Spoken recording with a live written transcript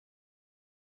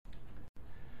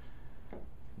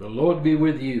The Lord be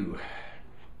with you,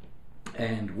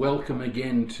 and welcome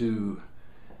again to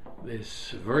this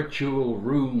virtual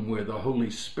room where the Holy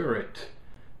Spirit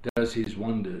does his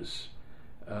wonders.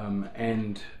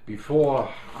 And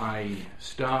before I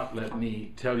start, let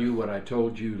me tell you what I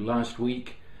told you last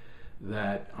week,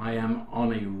 that I am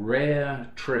on a rare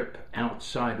trip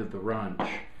outside of the ranch,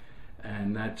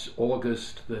 and that's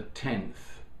August the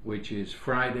 10th, which is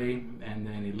Friday, and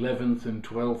then 11th and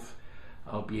 12th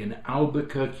I'll be in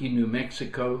Albuquerque, New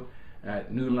Mexico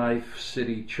at New Life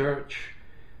City Church,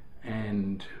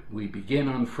 and we begin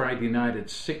on Friday night at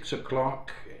 6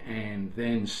 o'clock, and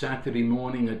then Saturday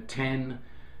morning at 10,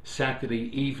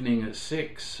 Saturday evening at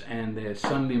 6, and there's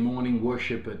Sunday morning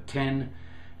worship at 10,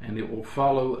 and it will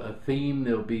follow a theme.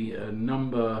 There'll be a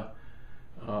number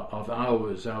of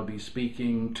hours. I'll be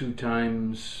speaking 2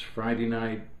 times Friday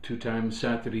night, 2 times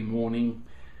Saturday morning,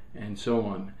 and so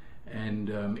on. And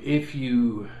if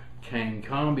you can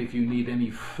come, if you need any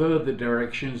further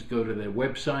directions, go to their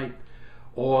website,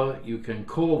 or you can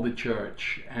call the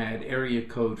church at area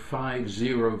code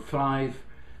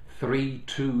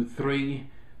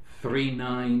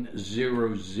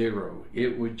 505-323-3900.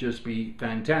 It would just be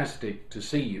fantastic to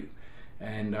see you.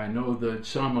 And I know that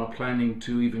some are planning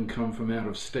to even come from out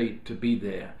of state to be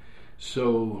there.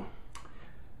 So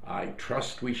I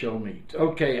trust we shall meet.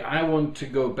 Okay, I want to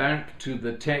go back to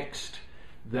the text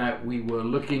that we were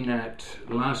looking at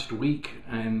last week,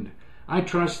 and I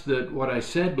trust that what I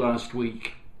said last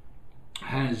week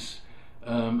has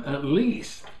at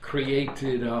least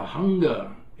created a hunger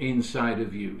inside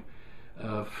of you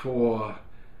for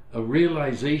a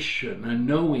realization, a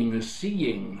knowing, a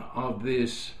seeing of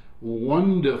this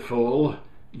wonderful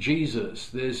Jesus,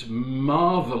 this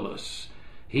marvelous,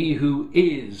 he who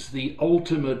is the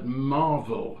ultimate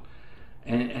marvel.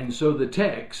 And so the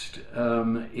text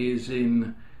is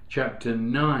in chapter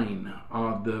 9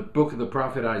 of the book of the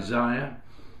prophet Isaiah.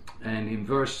 And in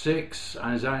verse 6,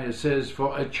 Isaiah says,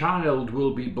 "For a child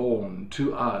will be born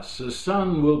to us, a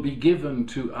son will be given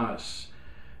to us."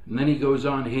 And then he goes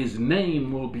on, "His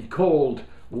name will be called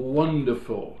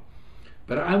Wonderful."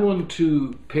 But I want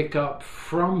to pick up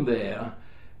from there,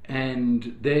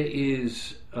 and there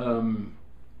is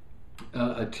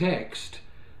a text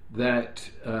that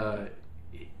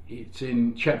it's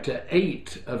in chapter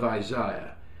 8 of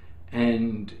Isaiah,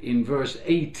 and in verse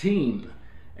 18,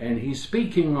 and he's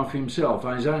speaking of himself.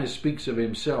 Isaiah speaks of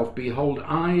himself, "Behold,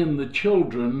 I and the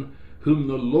children whom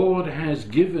the Lord has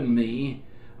given me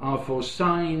are for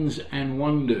signs and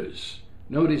wonders."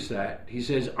 Notice that. He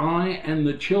says, "I and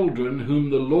the children whom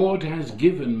the Lord has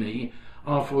given me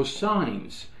are for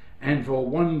signs and for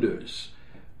wonders."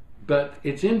 But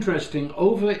it's interesting,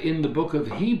 over in the book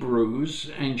of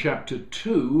Hebrews and chapter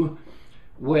 2,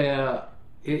 where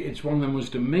it's one of the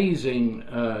most amazing,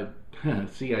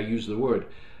 see I use the word,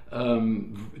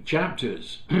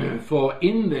 chapters, for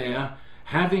in there,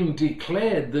 having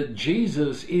declared that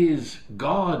Jesus is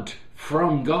God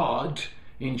from God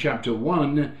in chapter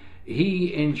 1,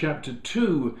 he in chapter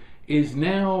 2 is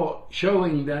now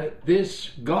showing that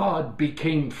this God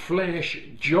became flesh,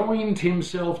 joined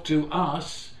himself to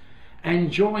us,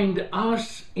 and joined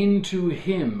us into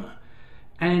him.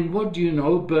 And what do you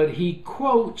know, but he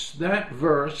quotes that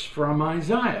verse from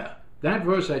Isaiah. That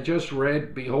verse I just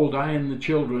read, "Behold, I and the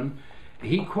children,"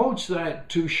 he quotes that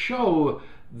to show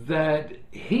that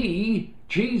he,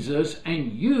 Jesus,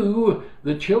 and you,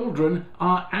 the children,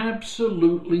 are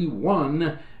absolutely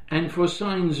one, and for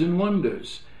signs and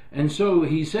wonders. And so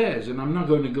he says, and I'm not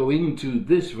going to go into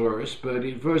this verse, but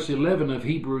in verse 11 of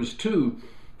Hebrews 2,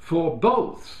 "For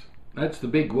both," that's the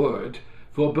big word,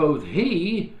 "for both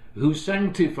he who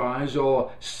sanctifies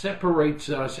or separates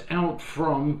us out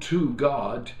from to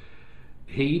God,"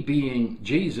 he being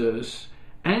Jesus,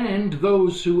 "and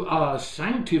those who are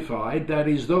sanctified," that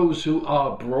is, those who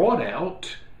are brought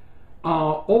out,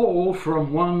 "are all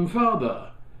from one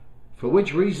Father, for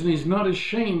which reason he's not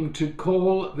ashamed to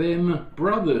call them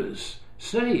brothers,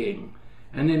 saying,"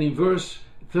 and then in verse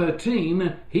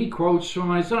 13, he quotes from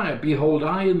Isaiah, "Behold,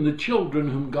 I and the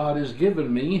children whom God has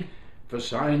given me for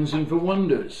signs and for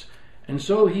wonders." And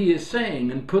so he is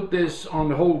saying, and put this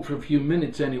on hold for a few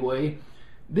minutes anyway,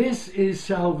 this is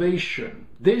salvation.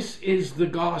 This is the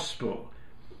gospel.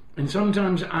 And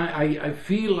sometimes I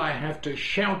feel I have to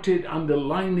shout it,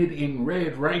 underline it in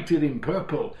red, write it in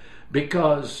purple,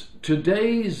 because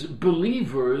today's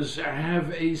believers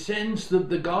have a sense that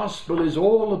the gospel is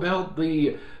all about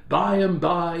the by and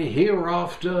by,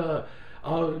 hereafter,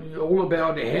 all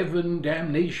about heaven,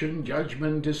 damnation,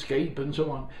 judgment, escape, and so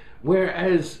on.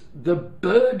 Whereas the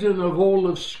burden of all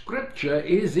of Scripture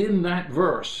is in that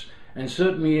verse. and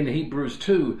certainly in Hebrews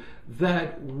 2,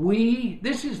 that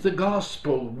this is the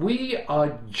gospel, we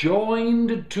are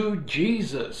joined to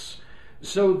Jesus,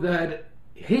 so that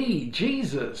he,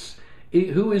 Jesus,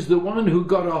 who is the one who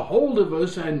got a hold of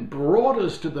us and brought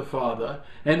us to the Father,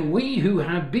 and we who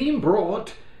have been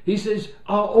brought, he says,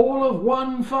 are all of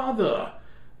one Father,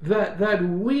 that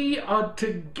we are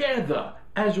together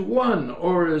as one,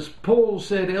 or as Paul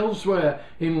said elsewhere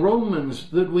in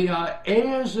Romans, that we are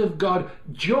heirs of God,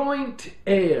 joint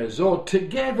heirs, or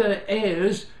together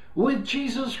heirs with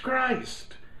Jesus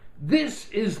Christ. This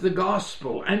is the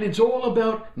gospel, and it's all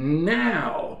about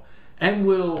now. And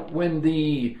when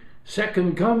the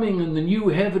second coming and the new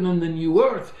heaven and the new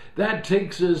earth, that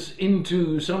takes us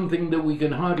into something that we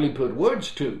can hardly put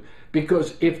words to.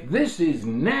 Because if this is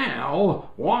now,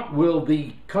 what will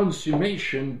the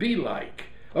consummation be like?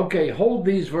 Okay, hold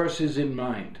these verses in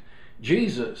mind.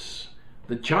 Jesus,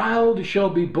 the child shall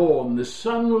be born, the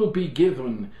son will be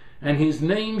given, and his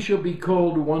name shall be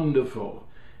called Wonderful.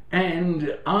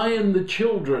 And I and the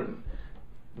children,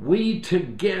 we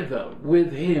together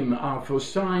with him are for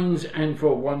signs and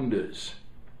for wonders.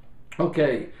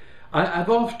 Okay, I've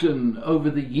often over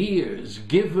the years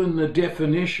given a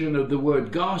definition of the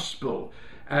word gospel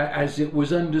as it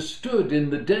was understood in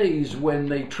the days when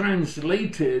they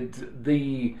translated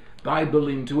the Bible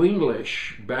into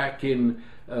English back in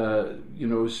early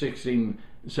 16,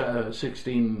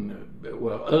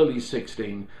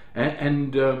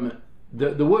 and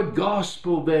the word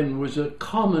gospel then was a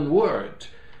common word.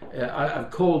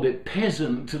 I've called it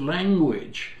peasant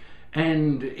language.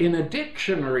 And in a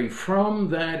dictionary from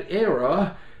that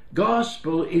era,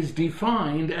 gospel is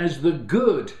defined as the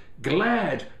good,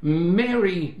 glad,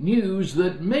 merry news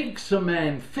that makes a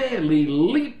man fairly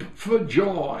leap for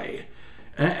joy.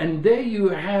 And there you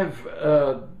have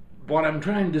what I'm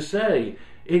trying to say.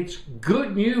 It's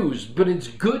good news, but it's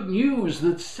good news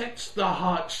that sets the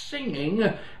heart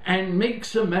singing and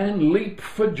makes a man leap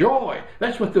for joy.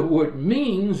 That's what the word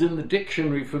means in the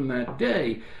dictionary from that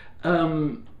day.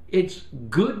 It's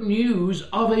good news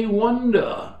of a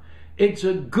wonder. It's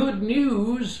a good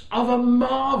news of a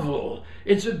marvel.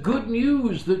 It's a good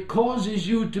news that causes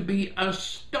you to be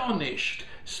astonished,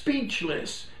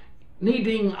 speechless,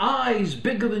 needing eyes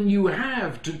bigger than you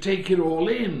have to take it all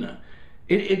in.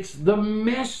 It's the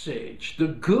message, the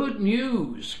good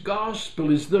news.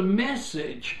 Gospel is the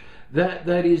message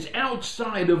that is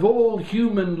outside of all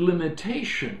human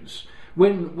limitations.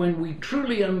 When we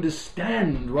truly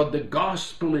understand what the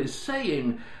gospel is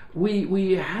saying,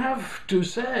 we have to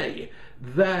say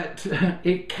that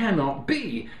it cannot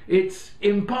be. It's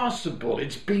impossible.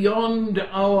 It's beyond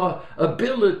our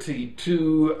ability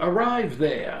to arrive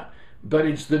there. But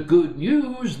it's the good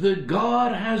news that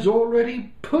God has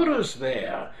already put us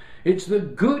there. It's the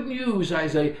good news, I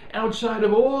say, outside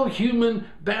of all human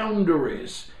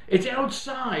boundaries. It's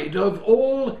outside of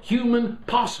all human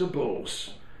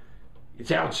possibles.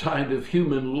 It's outside of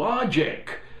human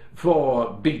logic,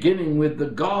 for beginning with the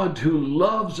God who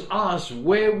loves us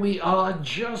where we are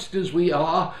just as we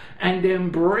are and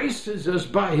embraces us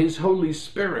by his Holy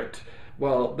Spirit.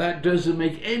 Well, that doesn't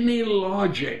make any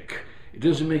logic. It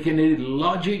doesn't make any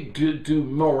logic to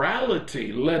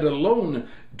morality, let alone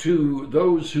to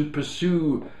those who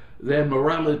pursue their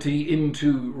morality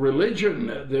into religion.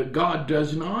 That God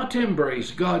does not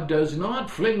embrace, God does not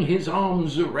fling his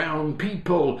arms around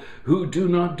people who do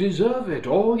not deserve it.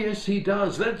 Oh, yes, he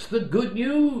does. That's the good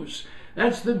news.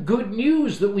 That's the good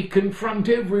news that we confront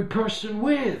every person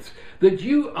with, that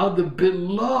you are the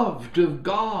beloved of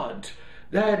God,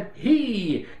 that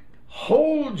he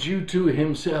holds you to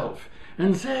himself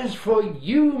and says, for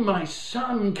you my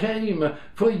son came,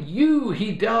 for you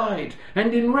he died,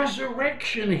 and in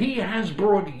resurrection he has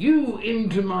brought you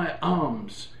into my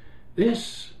arms.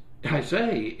 This, I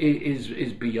say,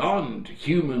 is beyond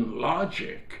human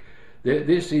logic.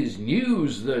 This is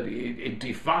news that it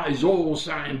defies all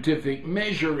scientific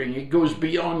measuring. It goes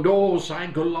beyond all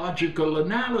psychological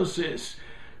analysis.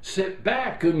 Sit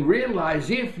back and realize,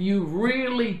 if you've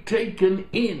really taken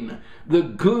in the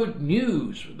good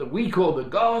news that we call the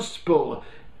gospel,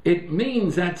 it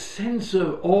means that sense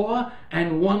of awe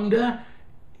and wonder.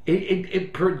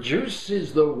 It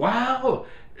produces the wow.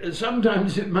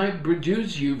 Sometimes it might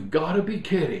produce, you've got to be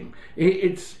kidding.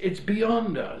 It's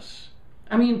beyond us.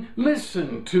 I mean,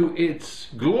 listen to its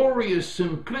glorious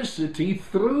simplicity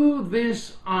through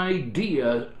this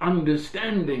idea,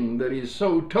 understanding that is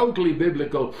so totally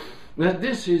biblical, that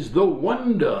this is the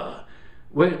wonder.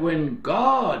 When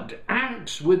God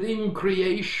acts within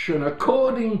creation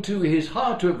according to his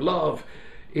heart of love,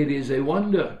 it is a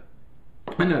wonder.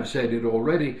 And I've said it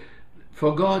already,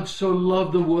 For God so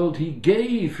loved the world, he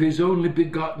gave his only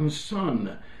begotten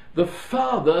Son. The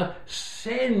Father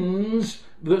sends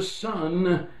the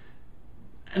Son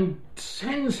and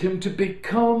sends him to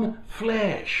become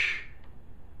flesh.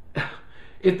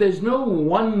 If there's no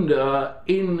wonder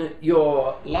in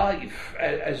your life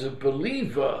as a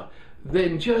believer,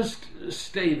 then just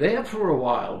stay there for a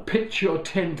while. Pitch your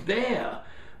tent there.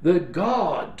 The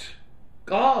God,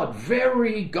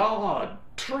 very God,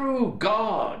 true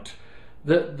God,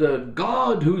 the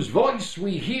God whose voice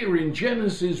we hear in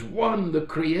Genesis 1, the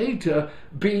Creator,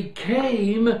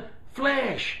 became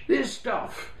flesh, this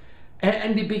stuff.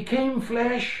 And he became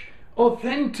flesh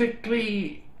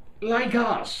authentically like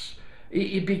us.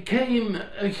 He became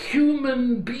a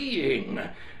human being,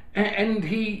 and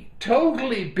he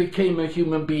totally became a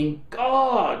human being.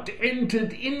 God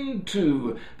entered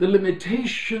into the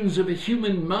limitations of a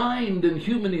human mind and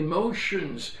human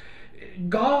emotions.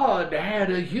 God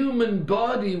had a human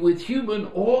body with human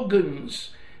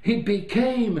organs. He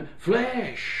became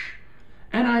flesh.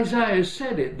 And Isaiah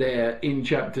said it there in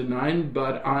chapter 9,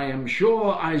 but I am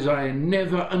sure Isaiah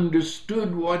never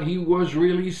understood what he was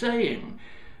really saying.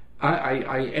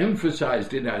 I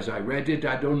emphasized it as I read it.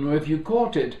 I don't know if you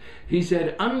caught it. He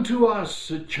said, unto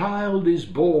us a child is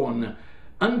born,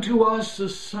 unto us a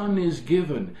son is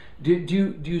given. Do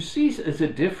you see there's a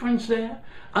difference there?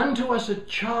 Unto us a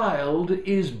child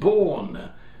is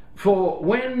born. For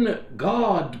when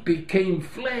God became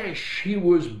flesh, he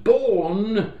was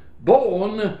born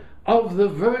of the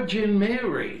Virgin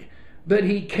Mary. But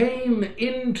he came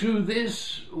into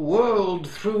this world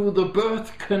through the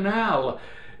birth canal.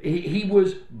 He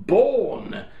was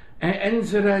born, and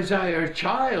said Isaiah, a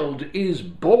child is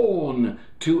born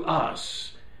to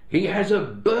us. He has a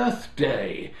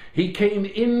birthday. He came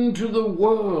into the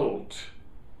world.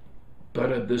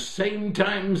 But at the same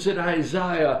time said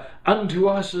Isaiah, unto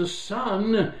us a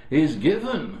son is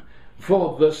given.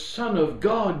 For the Son of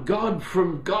God, God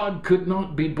from God, could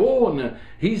not be born.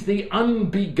 He's the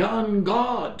unbegotten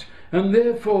God. And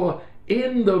therefore,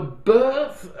 in the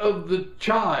birth of the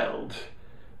child,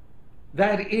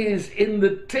 that is, in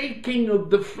the taking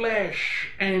of the flesh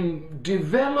and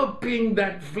developing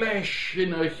that flesh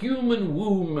in a human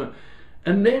womb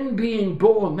and then being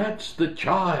born, that's the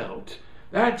child.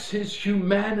 That's his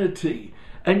humanity.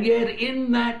 And yet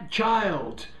in that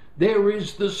child there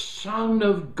is the Son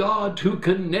of God who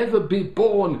can never be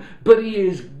born, but he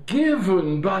is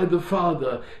given by the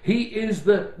Father. He is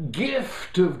the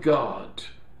gift of God.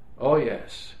 Oh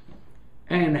yes.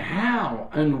 And how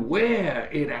and where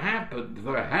it happened,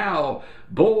 the how,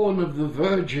 born of the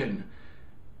Virgin.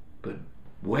 But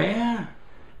where?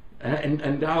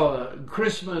 And our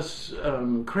Christmas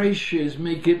creches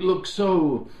make it look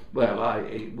so, well,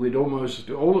 we'd almost,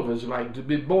 all of us like to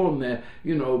be born there.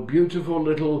 You know, beautiful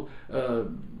little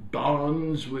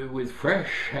barns with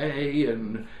fresh hay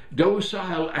and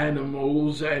docile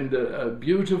animals and a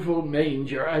beautiful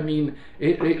manger. I mean,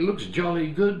 it looks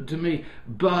jolly good to me.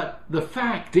 But the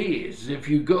fact is, if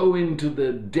you go into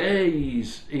the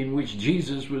days in which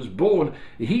Jesus was born,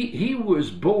 he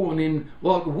was born in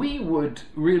what we would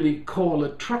really call a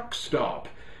truck stop.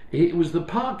 It was the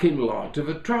parking lot of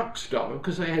a truck stop,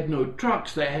 because they had no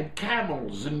trucks. They had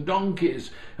camels and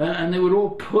donkeys, and they would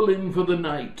all pull in for the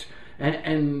night.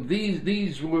 And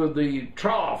these were the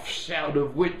troughs out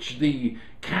of which the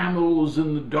camels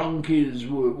and the donkeys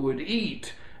would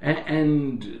eat.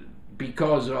 And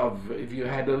because of, if you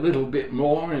had a little bit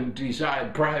more and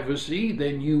desired privacy,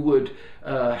 then you would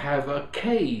have a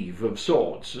cave of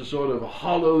sorts, a sort of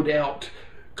hollowed out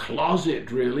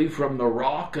closet really from the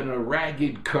rock, and a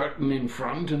ragged curtain in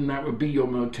front, and that would be your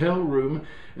motel room,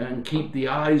 and keep the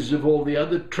eyes of all the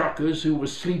other truckers who were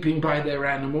sleeping by their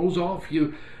animals off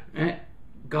you.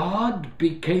 God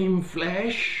became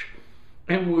flesh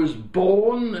and was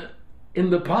born in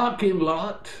the parking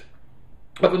lot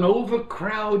of an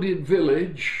overcrowded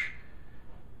village.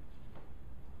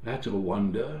 That's a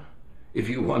wonder. If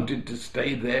you wanted to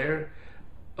stay there,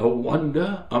 a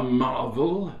wonder, a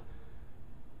marvel,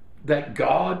 that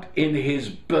God in his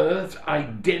birth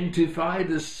identified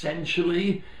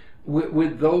essentially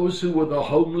with those who were the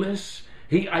homeless.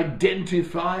 He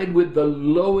identified with the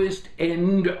lowest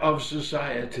end of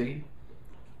society.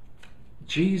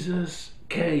 Jesus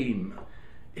came.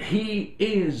 He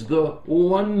is the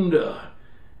wonder.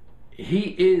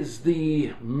 He is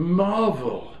the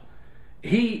marvel.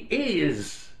 He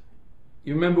is,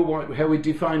 you remember how we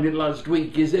defined it last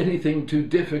week, is anything too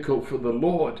difficult for the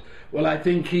Lord? Well, I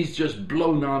think he's just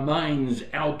blown our minds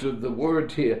out of the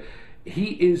word here. He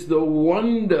is the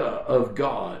wonder of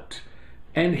God.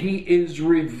 And he is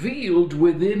revealed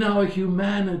within our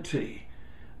humanity.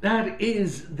 That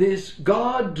is this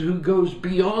God who goes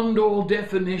beyond all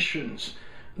definitions,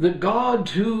 the God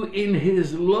who in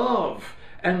his love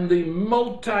and the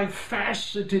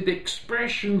multifaceted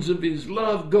expressions of his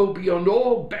love go beyond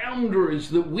all boundaries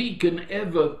that we can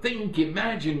ever think,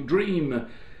 imagine, dream.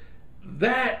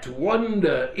 That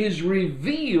wonder is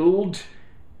revealed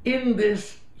in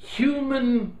this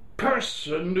human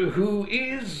person who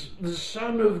is the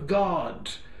Son of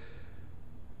God.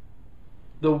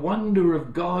 The wonder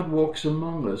of God walks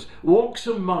among us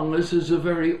as a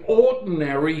very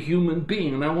ordinary human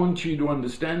being. And I want you to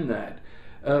understand that.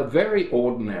 Very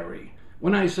ordinary.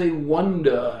 When I say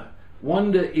wonder,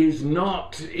 wonder is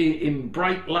not in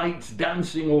bright lights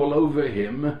dancing all over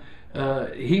him.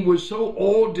 He was so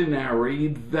ordinary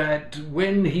that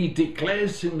when he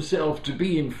declares himself to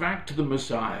be in fact the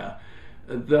Messiah,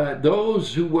 that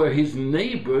those who were his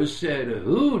neighbors said,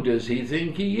 "Who does he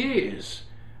think he is?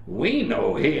 We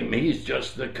know him, he's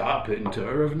just the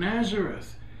carpenter of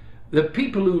Nazareth." The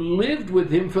people who lived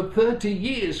with him for 30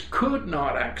 years could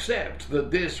not accept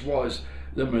that this was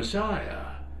the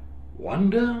Messiah.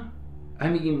 Wonder? I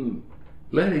mean,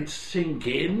 let it sink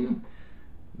in.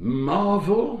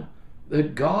 Marvel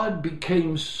that God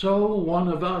became so one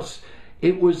of us.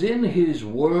 It was in his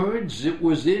words, it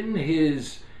was in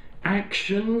his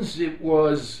actions, it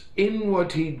was in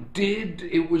what he did,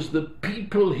 it was the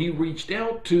people he reached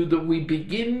out to that we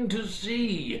begin to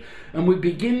see and we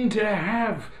begin to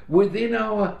have within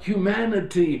our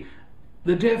humanity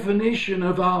the definition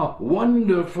of our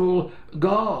wonderful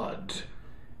God.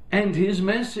 And his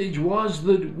message was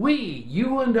that we,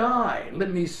 you and I, let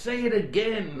me say it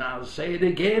again, I'll say it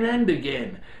again and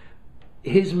again,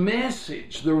 his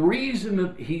message, the reason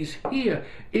that he's here,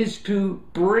 is to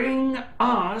bring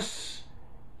us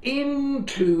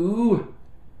into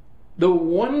the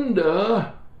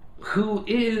wonder who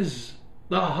is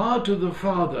the heart of the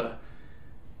Father,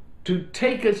 to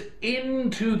take us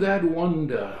into that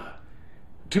wonder,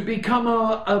 to become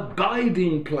our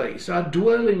abiding place, our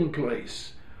dwelling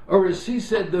place. Or as he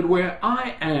said, that where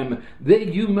I am, there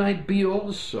you might be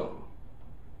also.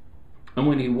 And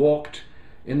when he walked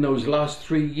in those last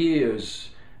 3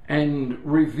 years and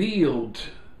revealed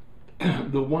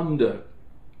the wonder,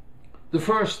 the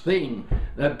first thing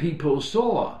that people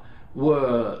saw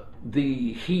were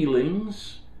the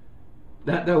healings.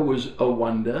 That was a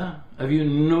wonder. Have you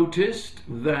noticed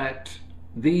that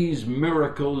these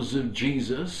miracles of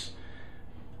Jesus,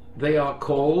 they are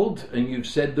called, and you've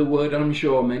said the word, I'm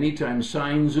sure, many times,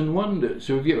 signs and wonders.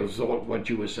 So have you ever thought what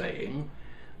you were saying?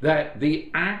 That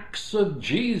the acts of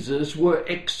Jesus were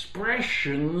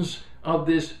expressions of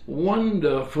this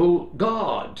wonderful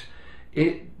God.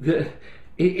 It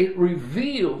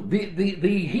revealed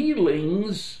the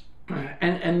healings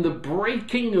and the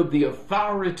breaking of the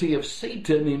authority of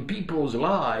Satan in people's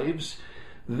lives.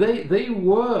 They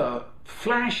were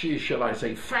flashes, shall I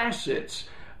say, facets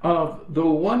of the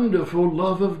wonderful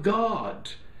love of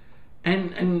God.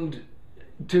 And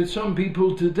to some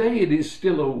people today, it is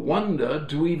still a wonder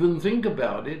to even think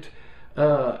about it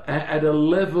at a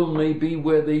level maybe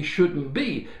where they shouldn't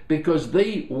be, because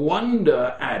they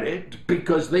wonder at it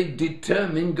because they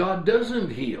determine God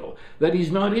doesn't heal, that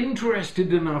he's not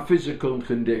interested in our physical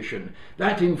condition,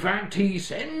 that in fact he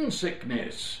sends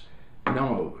sickness.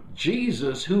 No,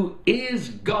 Jesus, who is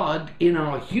God in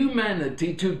our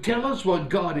humanity, to tell us what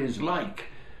God is like,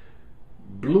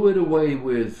 blew it away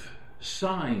with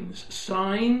signs.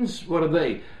 Signs, what are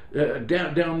they?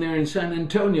 Down there in San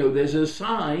Antonio, there's a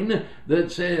sign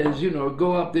that says,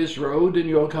 go up this road and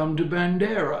you'll come to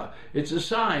Bandera. It's a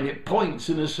sign. It points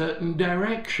in a certain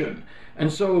direction.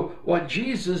 And so what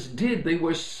Jesus did, they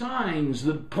were signs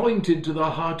that pointed to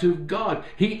the heart of God.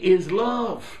 He is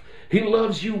love. He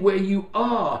loves you where you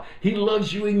are. He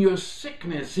loves you in your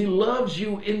sickness. He loves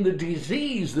you in the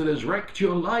disease that has wrecked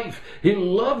your life. He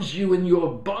loves you in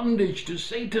your bondage to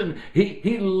Satan.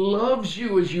 He loves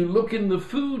you as you look in the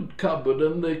food cupboard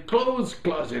and the clothes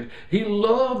closet. He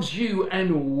loves you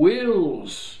and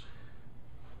wills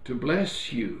to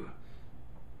bless you.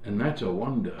 And that's a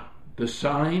wonder. The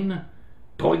sign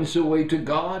points away to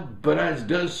God, but as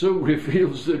does so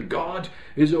reveals that God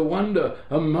is a wonder,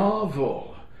 a marvel.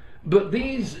 But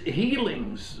these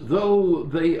healings, though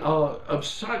they are of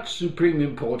such supreme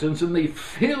importance and they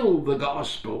fill the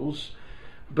Gospels,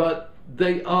 but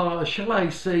they are, shall I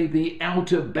say, the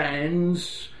outer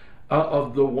bands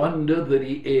of the wonder that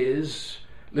he is.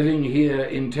 Living here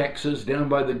in Texas, down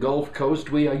by the Gulf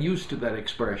Coast, we are used to that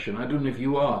expression. I don't know if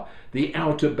you are. The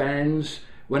outer bands.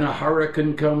 When a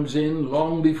hurricane comes in,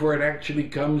 long before it actually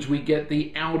comes, we get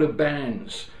the outer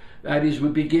bands. That is, we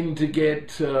begin to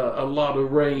get a lot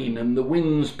of rain and the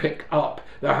winds pick up.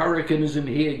 The hurricane isn't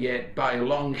here yet by a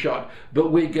long shot,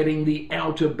 but we're getting the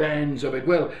outer bands of it.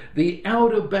 Well, the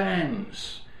outer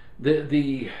bands,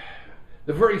 the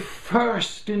very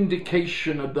first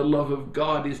indication of the love of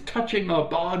God is touching our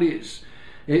bodies.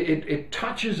 It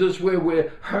touches us where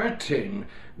we're hurting,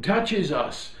 touches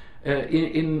us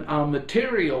in our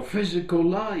material, physical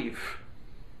life.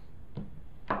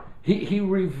 He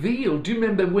revealed, do you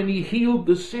remember when he healed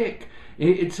the sick?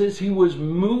 It says he was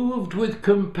moved with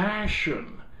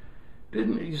compassion.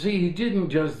 You see, he didn't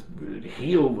just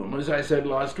heal them. As I said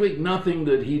last week, nothing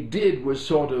that he did was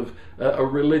sort of a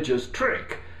religious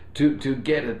trick to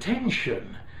get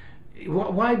attention.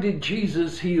 Why did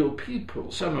Jesus heal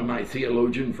people? Some of my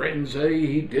theologian friends say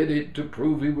he did it to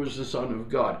prove he was the Son of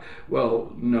God.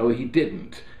 Well, no, he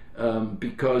didn't.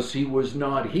 Because he was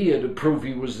not here to prove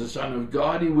he was the Son of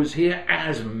God. He was here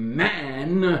as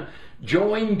man,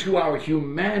 joined to our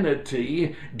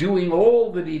humanity, doing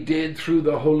all that he did through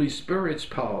the Holy Spirit's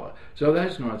power. So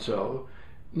that's not so.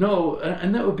 No,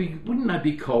 and that wouldn't that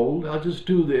be cold? I'll just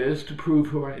do this to prove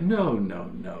who I am.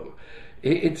 No.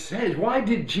 It says, why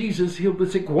did Jesus heal the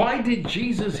sick? Why did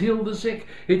Jesus heal the sick?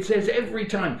 It says every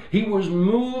time he was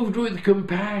moved with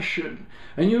compassion.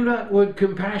 And you know that word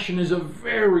compassion is a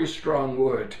very strong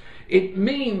word. It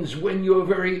means when your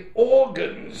very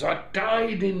organs are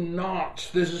tied in knots.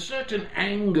 There's a certain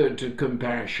anger to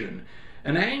compassion.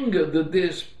 An anger that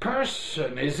this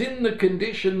person is in the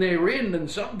condition they're in, and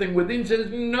something within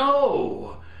says,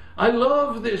 no, I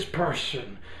love this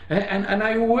person. And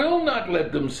I will not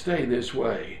let them stay this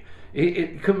way.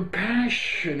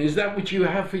 Compassion, is that what you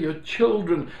have for your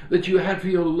children, that you have for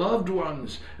your loved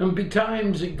ones? And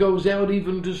betimes it goes out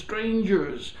even to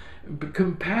strangers.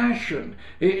 Compassion,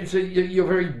 your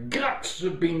very guts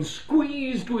have been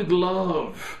squeezed with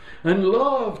love. And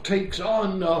love takes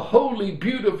on a holy,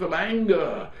 beautiful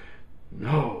anger.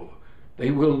 No,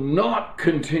 they will not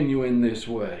continue in this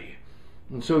way.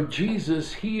 And so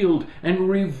Jesus healed and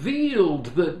revealed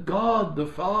that God the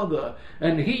Father,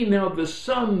 and he now the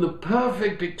Son, the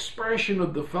perfect expression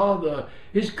of the Father,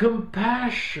 is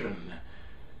compassion.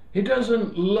 He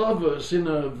doesn't love us in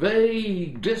a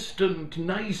vague, distant,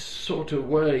 nice sort of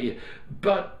way,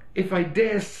 but if I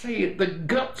dare say it, the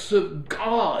guts of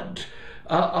God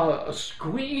are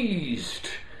squeezed,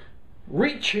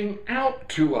 reaching out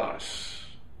to us.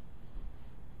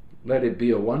 Let it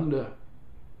be a wonder.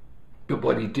 But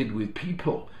what he did with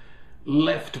people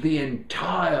left the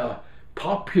entire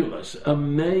populace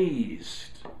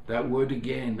amazed. That word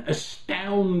again,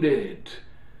 astounded,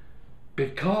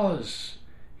 because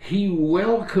he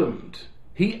welcomed,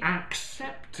 he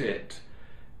accepted,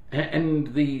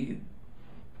 and the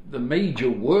major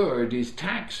word is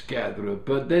tax gatherer,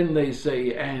 but then they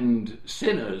say and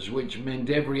sinners, which meant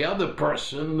every other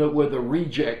person that were the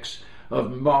rejects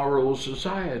of moral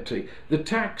society, the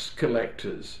tax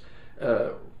collectors.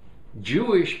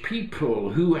 Jewish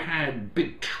people who had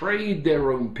betrayed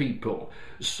their own people,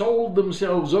 sold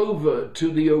themselves over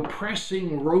to the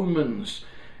oppressing Romans,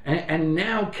 and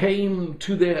now came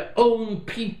to their own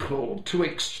people to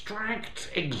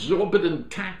extract exorbitant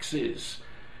taxes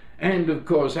and, of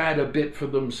course, add a bit for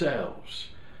themselves.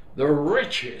 The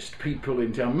richest people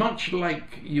in town, much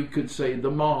like you could say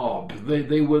the mob.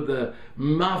 They were the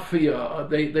mafia.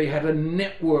 They had a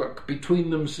network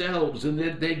between themselves, and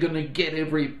they're going to get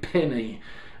every penny.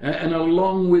 And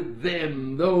along with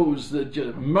them, those that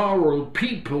just moral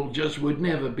people just would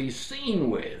never be seen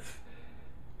with.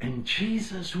 And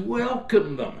Jesus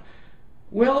welcomed them.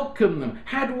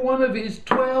 Had one of his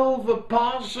 12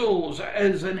 apostles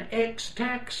as an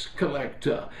ex-tax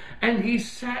collector, and he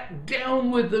sat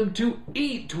down with them to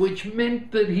eat, which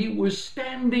meant that he was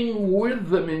standing with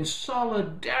them in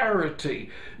solidarity,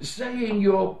 saying,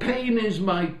 your pain is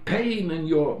my pain, and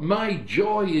my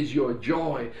joy is your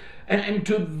joy. And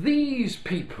to these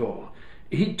people,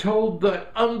 he told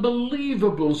that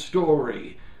unbelievable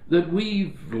story that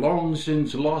we've long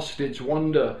since lost its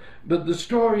wonder, but the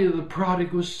story of the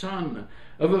prodigal son,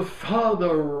 of a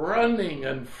father running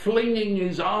and flinging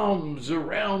his arms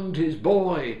around his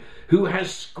boy who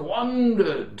has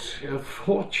squandered a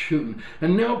fortune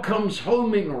and now comes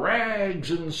home in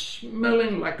rags and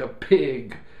smelling like a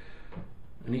pig.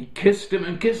 And he kissed him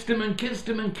and kissed him and kissed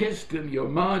him and kissed him. Your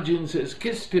margin says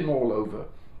kissed him all over.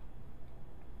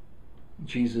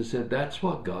 Jesus said, that's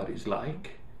what God is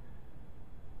like.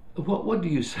 What do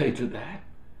you say to that?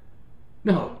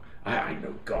 No, I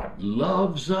know God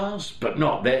loves us, but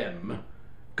not them.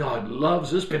 God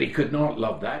loves us, but he could not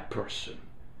love that person.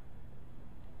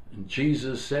 And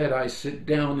Jesus said, I sit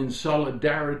down in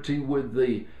solidarity with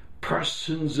the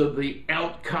persons of the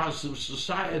outcasts of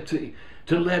society,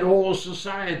 to let all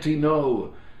society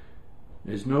know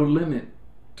there's no limit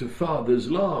to Father's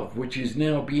love, which is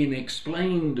now being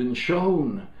explained and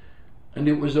shown. And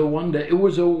it was a wonder. It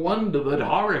was a wonder that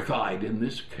horrified, in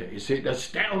this case. It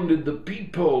astounded the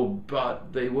people,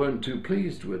 but they weren't too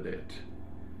pleased with it.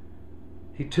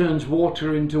 He turns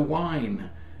water into wine.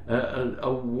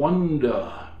 A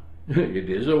wonder. It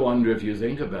is a wonder if you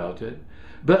think about it.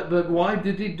 But why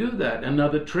did he do that?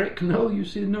 Another trick? No, you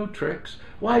see, no tricks.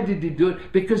 Why did he do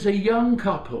it? Because a young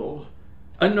couple,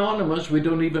 anonymous, we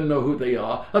don't even know who they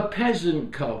are, a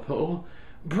peasant couple,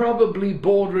 probably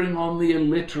bordering on the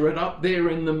illiterate, up there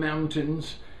in the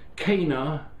mountains,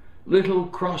 Cana, little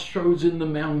crossroads in the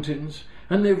mountains,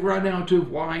 and they've run out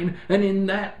of wine. And in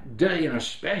that day, and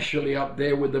especially up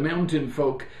there with the mountain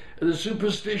folk, the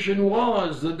superstition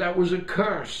was that that was a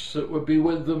curse that would be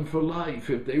with them for life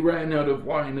if they ran out of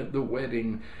wine at the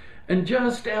wedding. And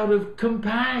just out of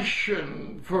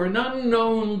compassion for an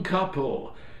unknown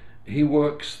couple, he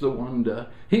works the wonder.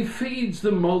 He feeds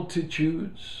the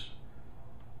multitudes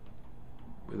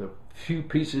with a few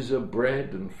pieces of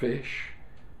bread and fish.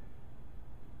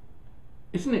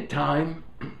 Isn't it time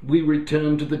we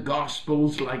return to the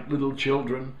Gospels like little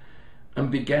children and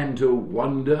began to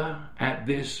wonder at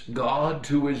this God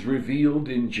who is revealed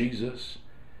in Jesus?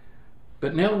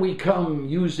 But now we come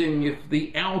using, if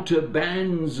the outer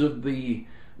bands of the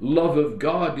love of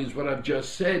God is what I've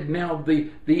just said, now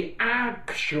the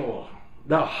actual,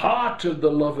 the heart of the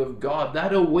love of God,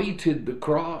 that awaited the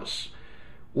cross.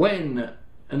 When,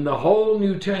 and the whole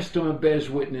New Testament bears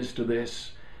witness to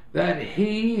this, that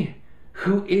he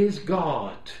who is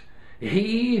God,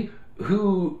 he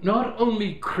who not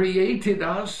only created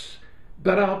us,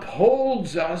 but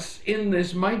upholds us in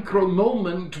this micro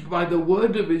moment by the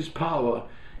word of his power,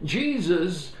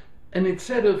 Jesus, and it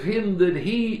said of him that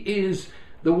he is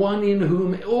the one in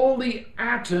whom all the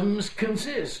atoms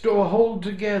consist or hold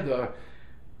together.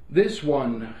 This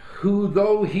one, who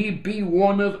though he be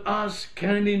one of us,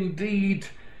 can indeed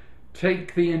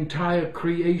take the entire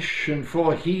creation,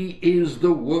 for he is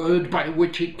the word by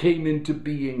which it came into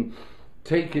being,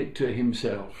 take it to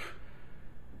himself.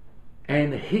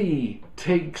 And he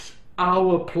takes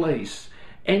our place,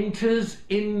 enters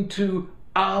into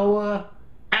our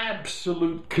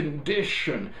absolute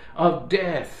condition of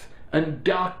death and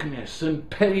darkness and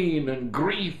pain and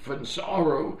grief and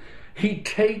sorrow. He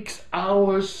takes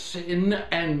our sin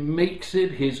and makes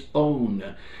it his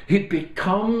own. It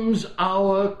becomes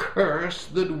our curse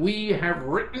that we have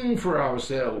written for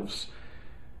ourselves.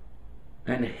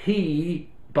 And he,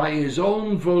 by his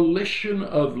own volition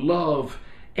of love,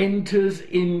 enters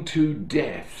into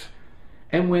death.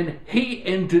 And when he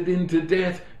entered into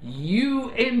death,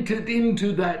 you entered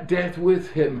into that death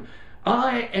with him.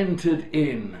 I entered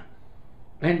in.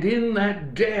 And in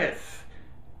that death,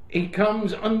 he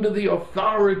comes under the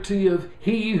authority of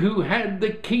he who had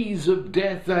the keys of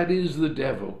death, that is the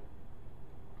devil.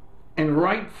 And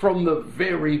right from the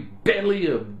very belly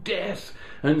of death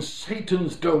and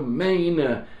Satan's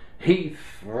domain, he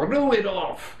threw it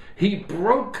off. He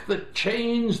broke the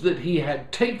chains that he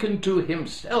had taken to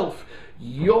himself,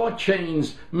 your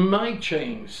chains, my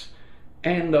chains.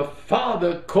 And the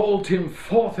Father called him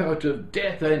forth out of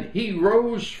death, and he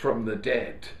rose from the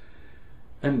dead.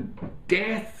 And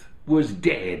death was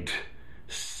dead.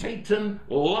 Satan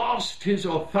lost his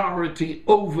authority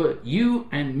over you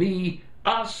and me,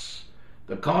 us,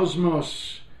 the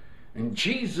cosmos. And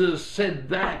Jesus said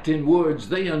that in words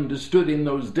they understood in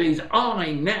those days.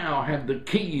 I now have the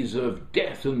keys of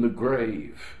death and the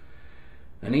grave.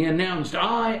 And he announced,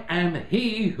 I am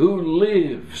he who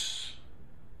lives.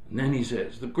 And then he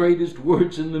says, the greatest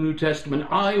words in the New Testament,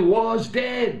 I was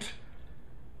dead.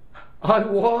 I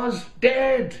was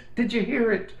dead. Did you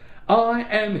hear it? I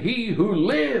am he who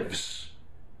lives.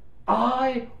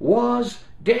 I was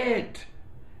dead.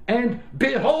 And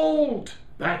behold,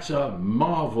 that's a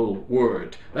marvel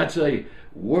word. That's a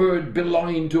word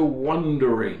belonging to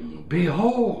wondering.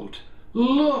 Behold,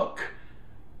 look,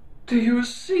 do you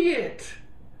see it?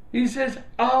 He says,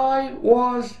 I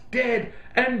was dead,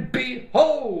 and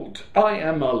behold, I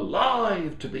am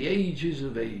alive to the ages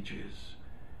of ages.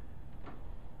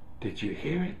 Did you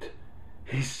hear it?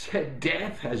 He said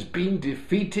death has been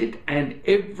defeated, and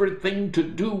everything to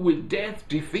do with death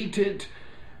defeated.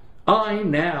 I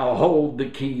now hold the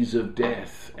keys of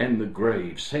death and the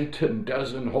grave. Satan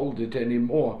doesn't hold it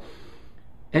anymore.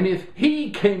 And if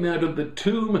he came out of the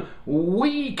tomb,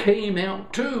 we came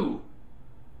out too.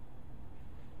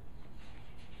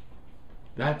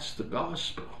 That's the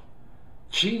gospel.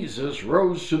 Jesus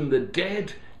rose from the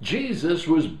dead. Jesus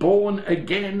was born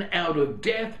again out of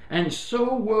death, and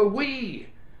so were we.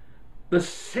 The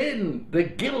sin, the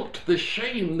guilt, the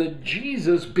shame that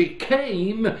Jesus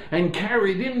became and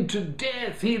carried into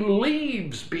death, he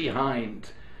leaves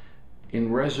behind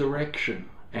in resurrection.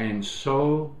 And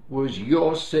so was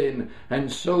your sin,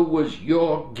 and so was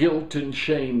your guilt and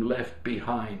shame left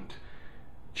behind.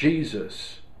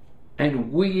 Jesus,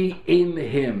 and we in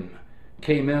him,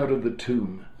 came out of the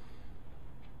tomb.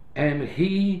 And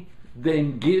he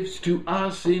then gives to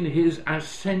us in his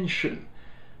ascension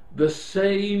the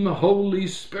same Holy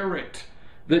Spirit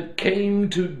that came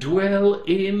to dwell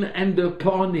in and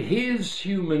upon his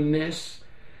humanness.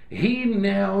 He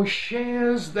now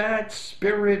shares that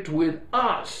Spirit with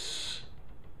us.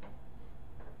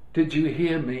 Did you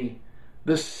hear me?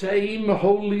 The same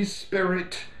Holy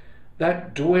Spirit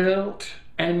that dwelt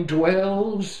and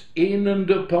dwells in and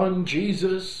upon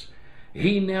Jesus,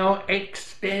 he now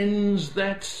extends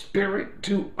that Spirit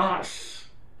to us.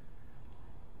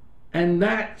 And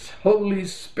that Holy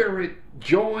Spirit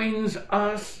joins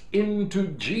us into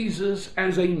Jesus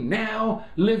as a now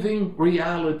living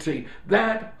reality.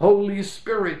 That Holy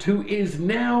Spirit who is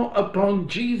now upon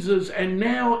Jesus and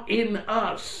now in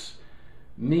us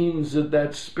means that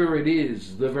that Spirit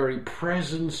is the very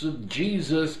presence of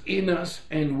Jesus in us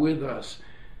and with us.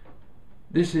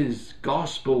 This is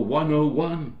Gospel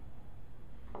 101.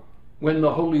 When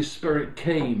the Holy Spirit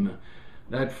came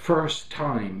that first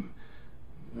time,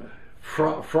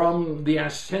 from the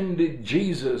ascended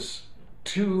Jesus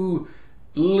to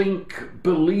link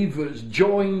believers,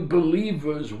 join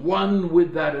believers, one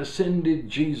with that ascended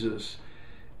Jesus,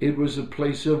 it was a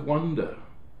place of wonder.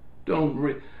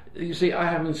 You see, I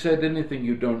haven't said anything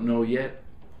you don't know yet,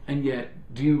 and yet,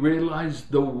 do you realize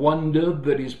the wonder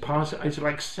that is passing? It's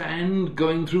like sand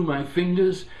going through my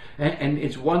fingers, and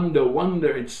it's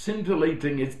wonder, it's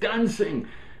scintillating, it's dancing.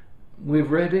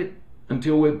 We've read it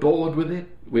until we're bored with it.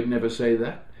 We'd never say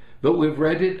that. But we've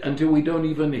read it until we don't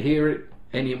even hear it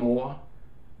anymore.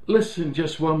 Listen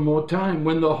just one more time.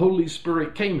 When the Holy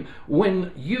Spirit came,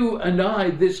 when you and I,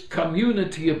 this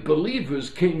community of believers,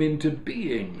 came into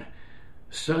being,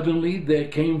 suddenly there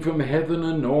came from heaven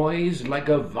a noise like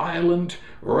a violent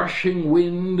rushing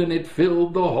wind, and it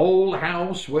filled the whole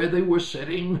house where they were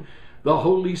sitting. The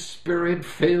Holy Spirit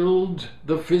filled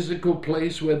the physical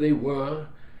place where they were.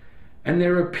 And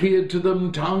there appeared to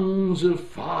them tongues of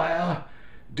fire,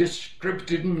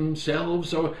 descripted themselves.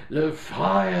 So the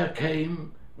fire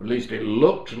came, or at least it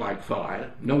looked like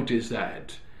fire. Notice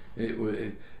that.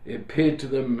 It appeared to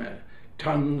them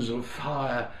tongues of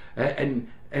fire. And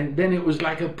then it was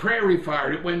like a prairie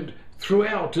fire. It went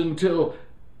throughout until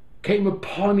came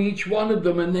upon each one of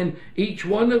them. And then each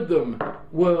one of them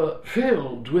were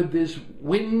filled with this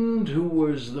wind, who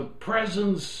was the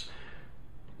presence,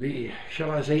 the,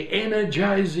 shall I say,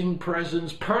 energizing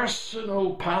presence,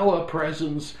 personal power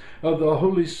presence of the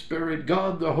Holy Spirit,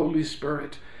 God the Holy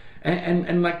Spirit.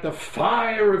 And like the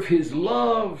fire of his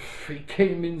love, he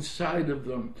came inside of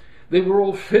them. They were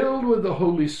all filled with the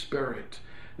Holy Spirit.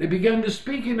 They began to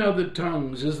speak in other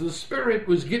tongues as the Spirit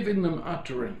was giving them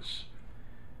utterance.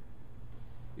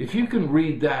 If you can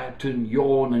read that and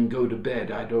yawn and go to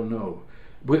bed, I don't know.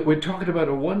 We're talking about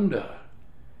a wonder.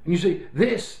 And you say,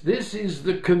 this is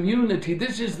the community,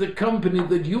 this is the company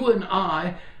that you and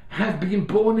I have been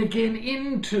born again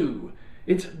into.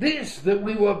 It's this that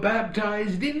we were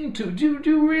baptized into. Do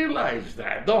you realize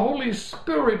that? The Holy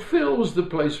Spirit fills the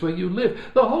place where you live.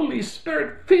 The Holy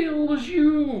Spirit fills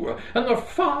you. And the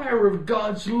fire of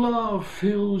God's love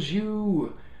fills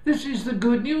you. This is the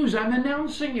good news. I'm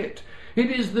announcing it. It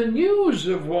is the news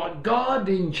of what God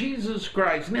in Jesus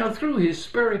Christ, now through his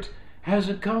Spirit, has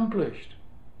accomplished.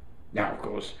 Now, of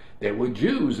course, there were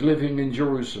Jews living in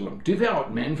Jerusalem,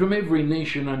 devout men from every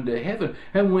nation under heaven.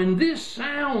 And when this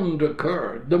sound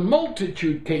occurred, the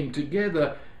multitude came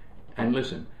together, and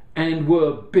listen, and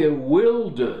were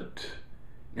bewildered.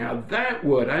 Now, that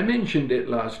word, I mentioned it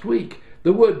last week.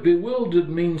 The word bewildered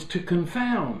means to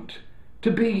confound, to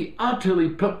be utterly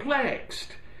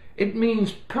perplexed. It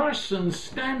means person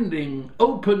standing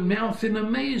open-mouthed in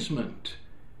amazement.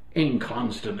 In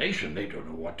consternation, they don't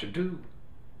know what to do.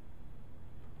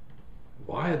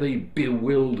 Why are they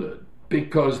bewildered?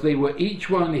 Because they were each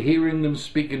one hearing them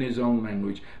speak in his own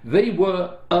language. They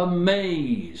were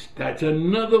amazed. That's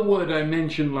another word I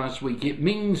mentioned last week. It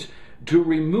means to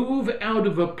remove out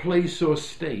of a place or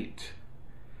state,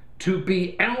 to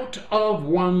be out of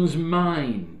one's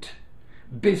mind,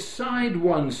 beside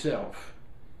oneself,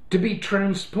 to be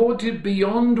transported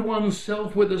beyond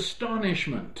oneself with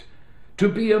astonishment, to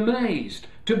be amazed,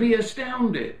 to be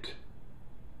astounded.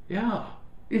 Yeah.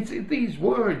 It's these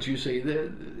words, you see,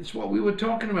 it's what we were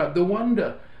talking about, the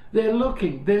wonder.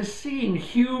 They're seeing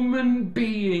human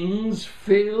beings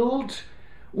filled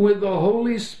with the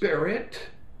Holy Spirit,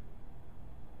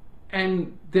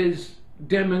 and there's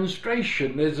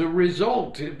demonstration, there's a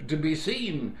result to be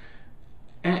seen,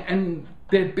 and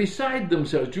they're beside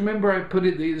themselves. Do you remember I put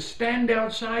it there? Stand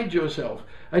outside yourself,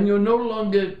 and you're no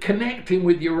longer connecting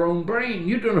with your own brain.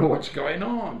 You don't know what's going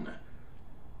on.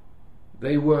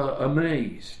 They were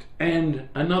amazed. And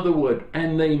another word,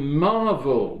 and they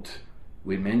marveled.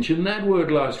 We mentioned that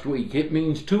word last week. It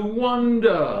means to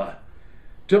wonder,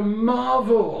 to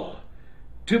marvel,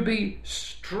 to be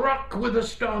struck with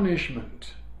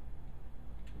astonishment.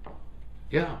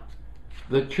 Yeah,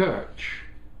 the church.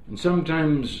 And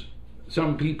sometimes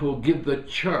some people give the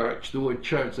church, the word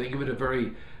church, they give it a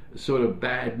very sort of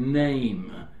bad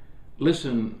name.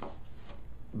 Listen,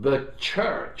 the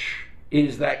church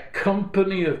is that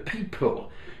company of people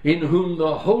in whom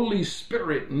the Holy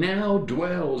Spirit now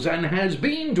dwells and has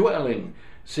been dwelling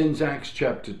since Acts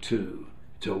chapter 2.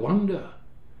 It's a wonder.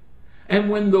 And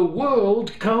when the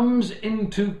world comes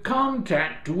into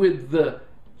contact with the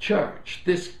church,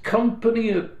 this company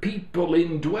of people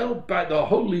indwelt by the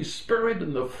Holy Spirit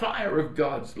and the fire of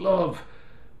God's love,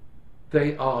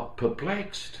 they are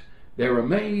perplexed, they're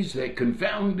amazed, they're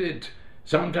confounded.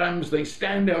 Sometimes they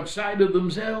stand outside of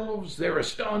themselves, they're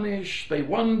astonished, they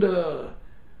wonder.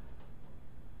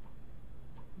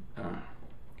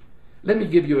 Let me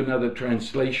give you another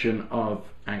translation of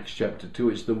Acts chapter 2.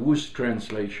 It's the Wuest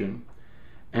translation.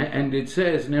 And it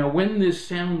says, now when this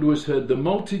sound was heard, the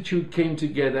multitude came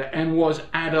together and was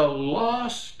at a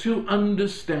loss to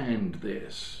understand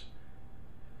this.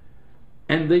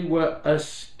 And they were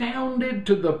astounded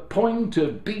to the point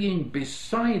of being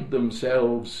beside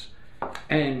themselves,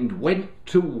 and went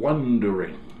to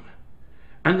wondering.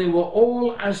 And they were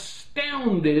all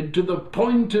astounded to the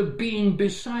point of being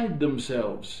beside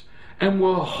themselves, and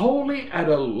were wholly at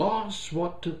a loss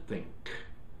what to think.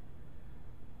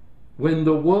 When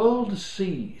the world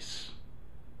sees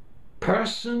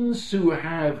persons who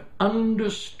have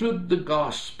understood the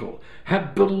gospel,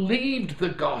 have believed the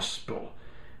gospel,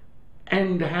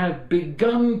 and have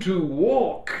begun to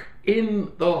walk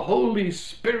in the Holy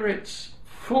Spirit's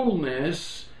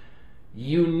fullness,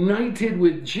 united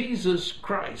with Jesus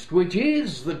Christ, which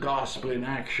is the gospel in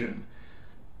action,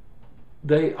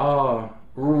 they are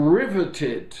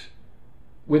riveted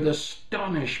with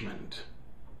astonishment.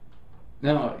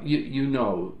 Now, you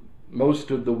know,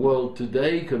 most of the world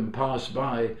today can pass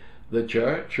by the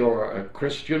church or a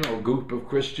Christian or group of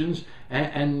Christians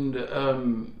and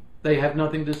they have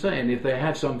nothing to say. And if they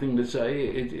have something to say,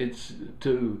 it's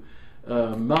to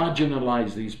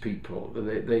marginalize these people.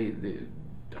 The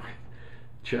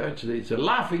church, it's a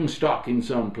laughing stock in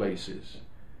some places.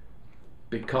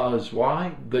 Because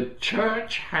why? The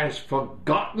church has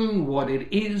forgotten what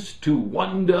it is to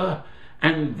wonder,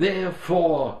 and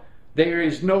therefore there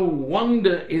is no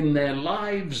wonder in their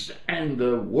lives, and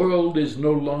the world is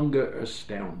no longer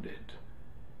astounded.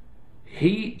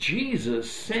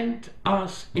 Jesus sent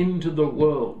us into the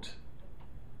world.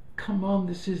 Come on,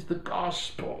 this is the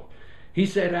gospel. He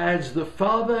said, as the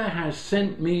Father has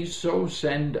sent me, so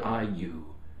send I you.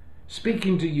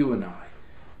 Speaking to you and I.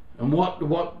 And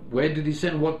where did he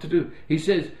send what to do? He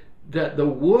says that the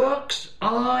works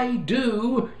I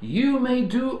do, you may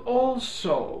do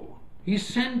also. He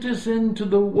sent us into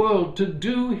the world to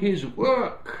do his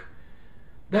work.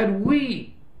 That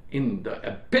we, in the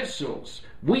epistles,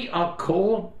 we are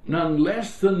called none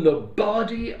less than the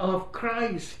body of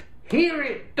Christ. Hear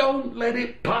it. Don't let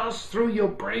it pass through your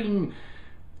brain.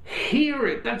 Hear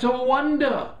it. That's a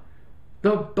wonder.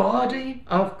 The body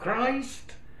of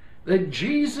Christ. That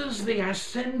Jesus, the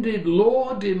ascended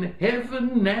Lord in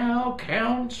heaven, now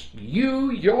counts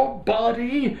you, your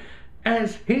body,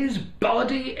 as his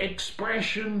body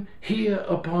expression here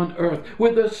upon earth,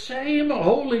 with the same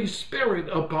Holy Spirit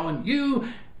upon you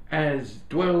as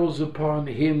dwells upon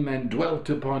him and dwelt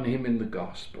upon him in the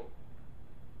gospel.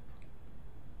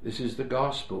 This is the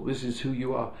gospel. This is who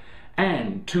you are.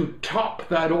 And to top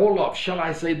that all off, shall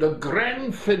I say, the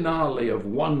grand finale of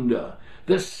wonder,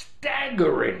 the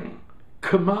staggering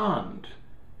command,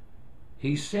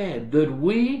 he said that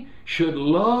we should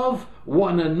love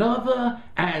one another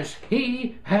as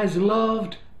he has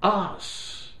loved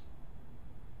us.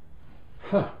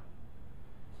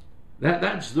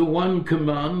 That's the one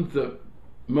command that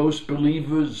most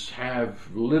believers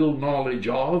have little knowledge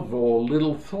of or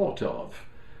little thought of.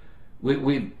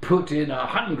 We've put in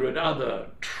 100 other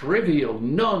trivial,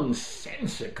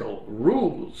 nonsensical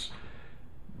rules.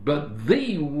 But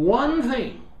the one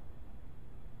thing,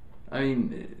 I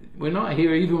mean, we're not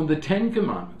here even with the Ten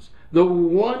Commandments. The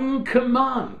one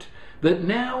command that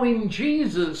now in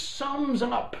Jesus sums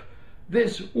up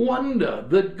this wonder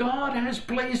that God has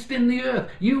placed in the earth.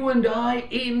 You and I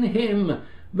in him.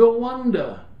 The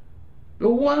wonder. The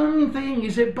one thing, he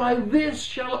said, by this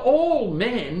shall all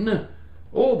men,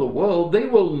 all the world, they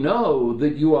will know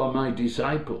that you are my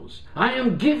disciples. I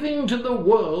am giving to the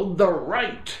world the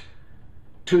right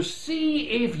to see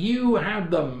if you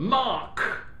have the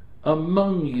mark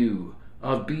among you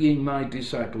of being my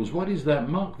disciples. What is that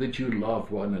mark? That you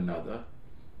love one another.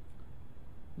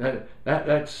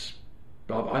 That's,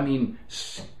 I mean,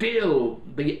 still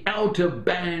the outer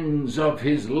bands of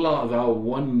his love are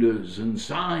wonders and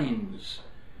signs.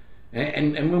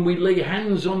 And when we lay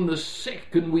hands on the sick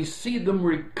and we see them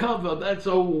recover, that's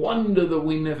a wonder that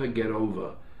we never get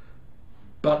over.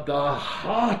 But the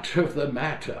heart of the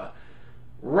matter,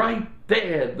 right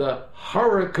there, the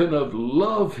hurricane of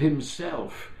love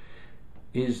himself,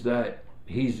 is that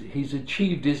he's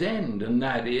achieved his end, and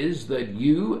that is that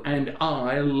you and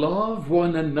I love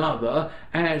one another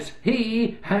as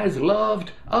he has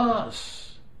loved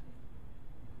us.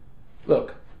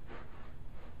 Look,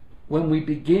 when we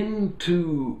begin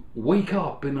to wake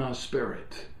up in our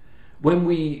spirit, when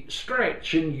we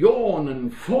stretch and yawn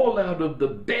and fall out of the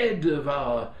bed of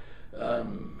our,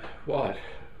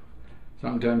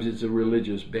 sometimes it's a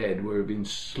religious bed where we've been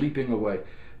sleeping away,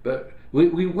 but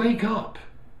we wake up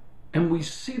and we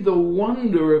see the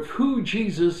wonder of who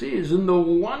Jesus is and the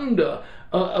wonder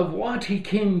of what he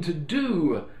came to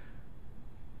do.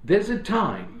 There's a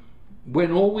time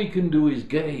when all we can do is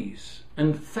gaze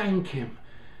and thank him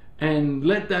and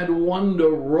let that wonder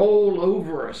roll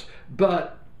over us.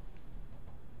 But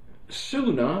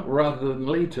sooner rather than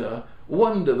later,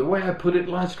 wonder, the way I put it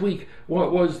last week,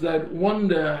 what was that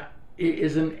wonder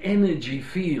is an energy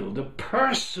field,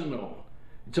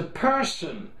 it's a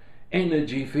person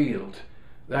energy field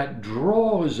that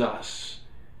draws us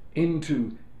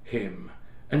into him.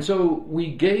 And so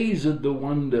we gaze at the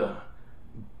wonder,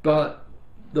 but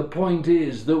the point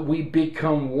is that we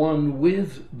become one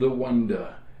with the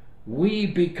wonder. We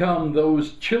become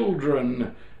those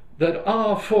children that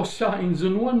are for signs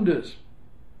and wonders.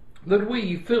 That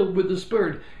we, filled with the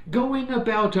Spirit, going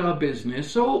about our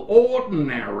business so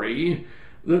ordinary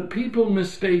that people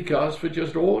mistake us for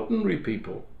just ordinary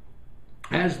people,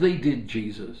 as they did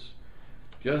Jesus,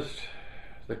 just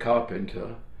the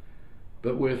carpenter.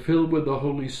 But we're filled with the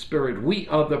Holy Spirit. We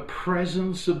are the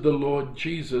presence of the Lord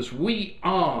Jesus. We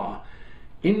are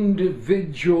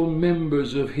individual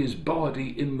members of his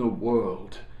body in the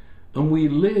world. And we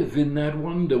live in that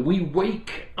wonder. We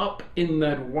wake up in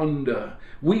that wonder.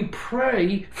 We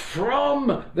pray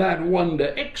from that wonder,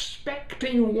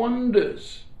 expecting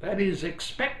wonders. That is,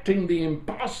 expecting the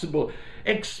impossible.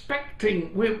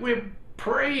 We're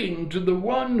praying to the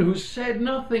one who said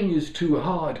nothing is too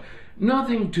hard,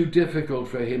 nothing too difficult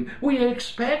for him. We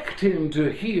expect him to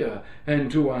hear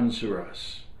and to answer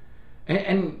us.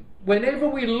 And whenever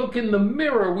we look in the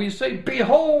mirror, we say,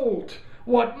 behold,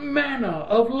 what manner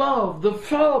of love the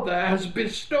Father has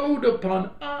bestowed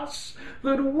upon us,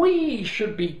 that we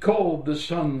should be called the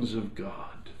sons of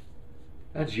God.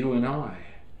 That's you and I.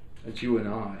 That's you and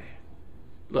I.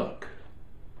 Look,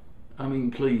 I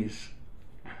mean, please,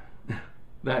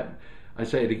 that, I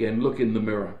say it again, look in the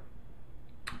mirror.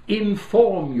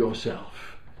 Inform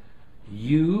yourself.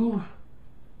 You,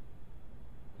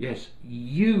 yes,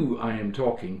 you I am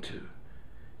talking to.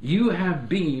 You have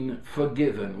been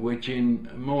forgiven, which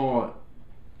in more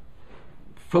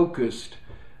focused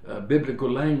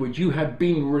biblical language, you have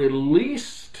been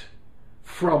released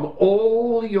from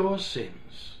all your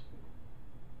sins.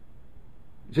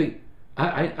 See,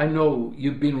 I know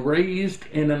you've been raised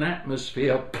in an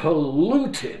atmosphere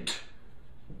polluted,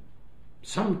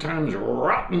 sometimes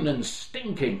rotten and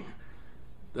stinking,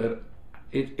 that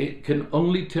it can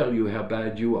only tell you how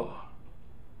bad you are.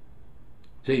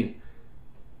 See,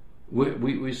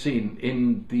 we've seen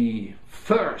in the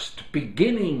first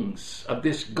beginnings of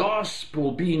this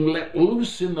gospel being let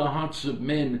loose in the hearts of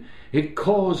men, it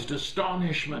caused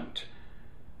astonishment.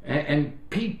 And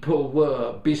people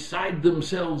were beside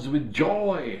themselves with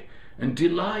joy and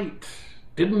delight,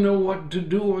 didn't know what to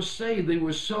do or say. They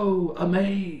were so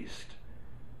amazed.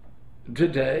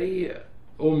 Today,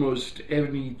 almost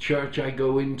every church I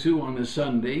go into on a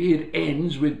Sunday, it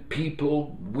ends with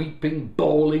people weeping,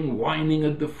 bawling, whining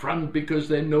at the front because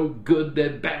they're no good,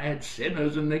 they're bad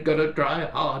sinners, and they've got to try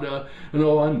harder, and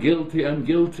oh, I'm guilty, I'm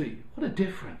guilty. What a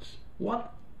difference.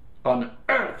 What on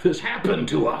earth has happened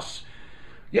to us?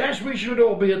 Yes, we should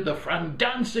all be at the front,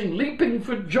 dancing, leaping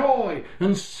for joy,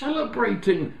 and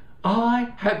celebrating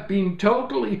I have been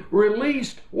totally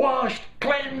released, washed,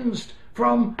 cleansed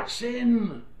from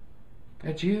sin.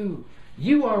 That's you.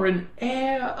 You are an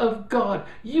heir of God.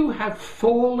 You have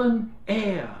fallen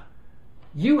heir.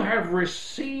 You have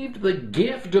received the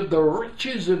gift of the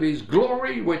riches of his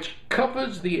glory, which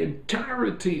covers the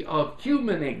entirety of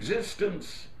human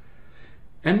existence.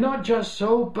 And not just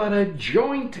so, but a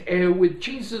joint heir with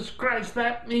Jesus Christ.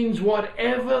 That means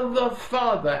whatever the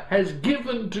Father has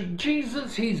given to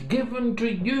Jesus, he's given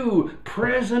to you.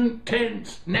 Present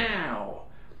tense now.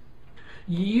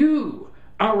 You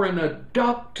are an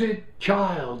adopted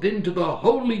child into the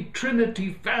Holy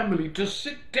Trinity family to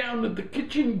sit down at the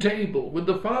kitchen table with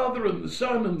the Father and the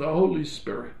Son and the Holy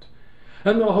Spirit.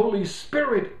 And the Holy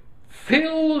Spirit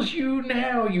fills you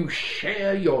now. You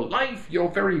share your life, your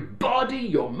very body,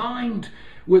 your mind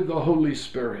with the Holy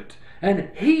Spirit. And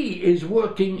he is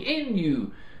working in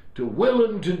you to will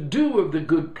and to do of the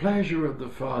good pleasure of the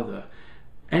Father.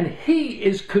 And he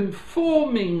is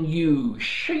conforming you,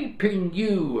 shaping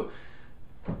you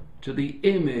to the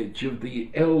image of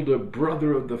the elder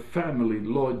brother of the family,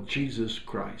 Lord Jesus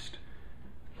Christ.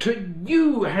 To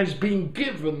you has been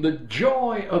given the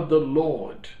joy of the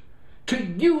Lord. To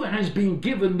you has been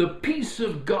given the peace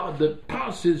of God that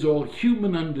passes all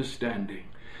human understanding.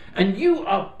 And you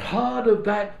are part of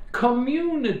that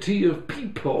community of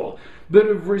people that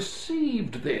have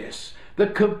received this.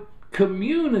 The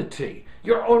community.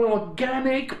 You're an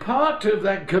organic part of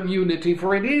that community,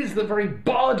 for it is the very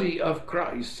body of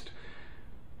Christ,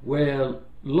 where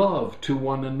love to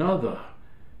one another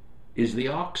is the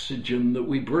oxygen that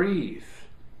we breathe,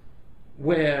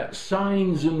 where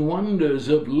signs and wonders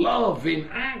of love in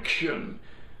action,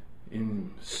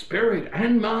 in spirit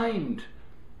and mind,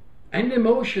 and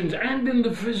emotions, and in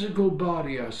the physical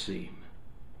body are seen.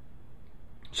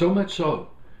 So much so,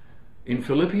 in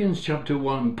Philippians chapter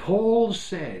 1, Paul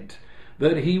said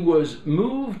that he was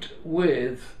moved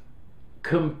with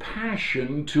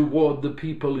compassion toward the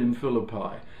people in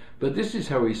Philippi. But this is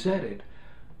how he said it,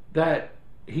 that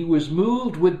he was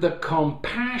moved with the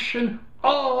compassion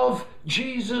of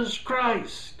Jesus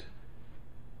Christ.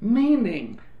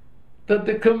 Meaning that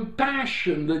the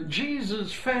compassion that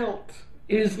Jesus felt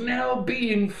is now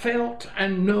being felt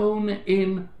and known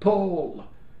in Paul.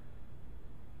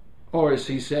 Or as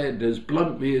he said, as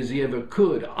bluntly as he ever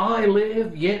could, I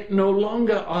live, yet no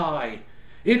longer I.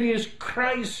 It is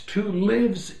Christ who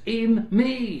lives in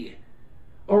me.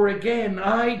 Or again,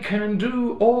 I can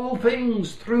do all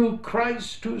things through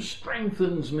Christ who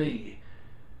strengthens me.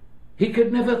 He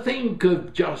could never think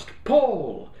of just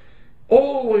Paul.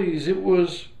 Always it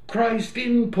was Christ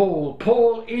in Paul,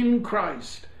 Paul in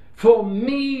Christ. For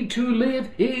me to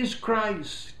live is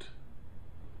Christ.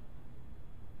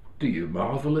 Do you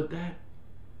marvel at that?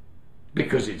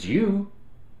 Because it's you.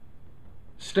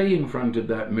 Stay in front of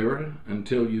that mirror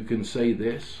until you can say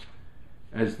this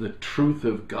as the truth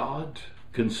of God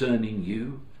concerning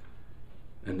you.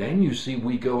 And then you see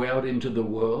we go out into the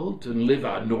world and live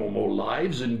our normal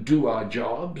lives and do our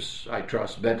jobs, I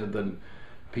trust better than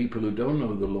people who don't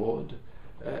know the Lord.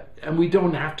 And we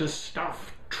don't have to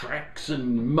stuff tracts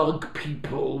and mug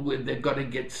people with they've got to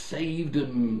get saved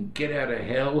and get out of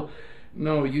hell.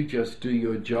 No, you just do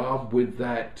your job with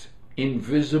that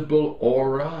invisible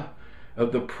aura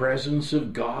of the presence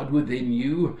of God within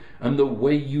you, and the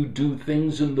way you do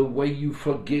things and the way you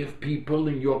forgive people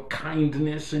and your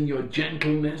kindness and your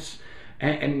gentleness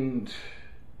and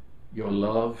your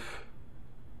love.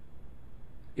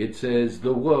 It says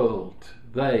the world,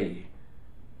 the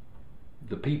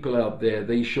people out there,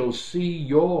 they shall see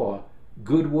your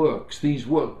good works. These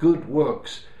good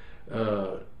works,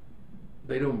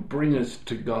 they don't bring us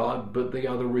to God, but they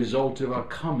are the result of our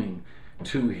coming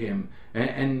to him.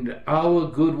 And our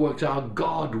good works, our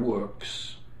God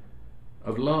works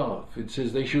of love. It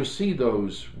says they shall see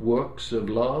those works of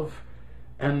love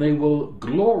and they will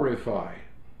glorify.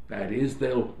 That is,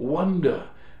 they'll wonder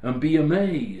and be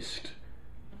amazed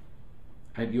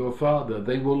at your Father.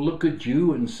 They will look at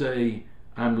you and say,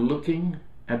 I'm looking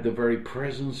at the very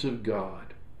presence of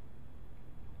God.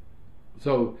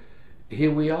 So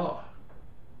here we are.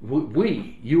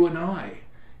 We, you and I,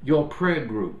 your prayer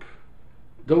group,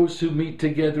 those who meet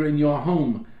together in your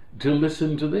home to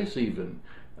listen to this even,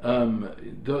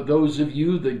 those of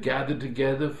you that gather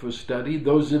together for study,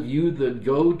 those of you that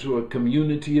go to a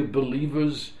community of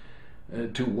believers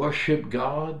to worship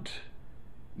God.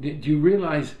 Do you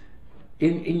realize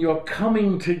in your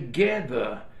coming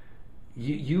together,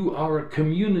 you are a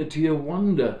community of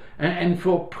wonder, and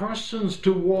for persons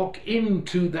to walk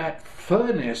into that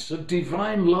furnace of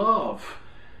divine love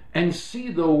and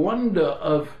see the wonder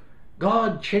of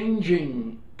God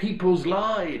changing people's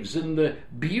lives and the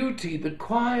beauty, the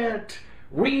quiet,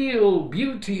 real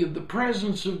beauty of the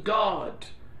presence of God,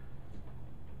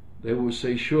 they will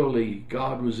say, surely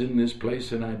God was in this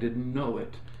place and I didn't know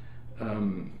it.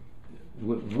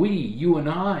 You and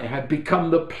I, have become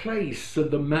the place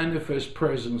of the manifest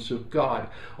presence of God.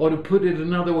 Or to put it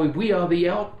another way, we are the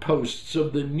outposts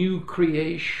of the new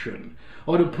creation.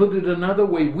 Or to put it another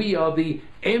way, we are the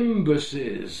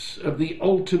embassies of the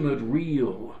ultimate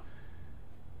real.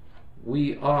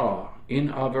 We are, in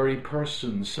our very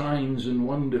person, signs and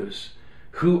wonders,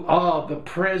 who are the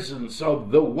presence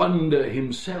of the wonder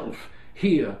himself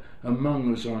here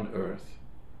among us on earth.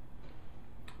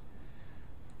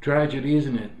 Tragedy,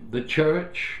 isn't it? The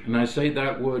church, and I say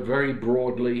that word very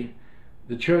broadly,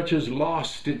 the church has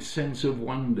lost its sense of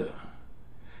wonder.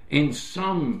 In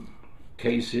some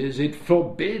cases, it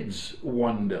forbids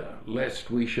wonder, lest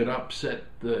we should upset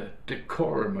the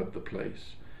decorum of the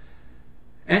place.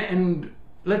 And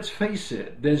let's face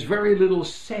it, there's very little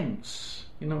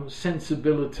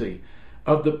sensibility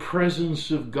of the presence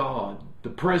of God,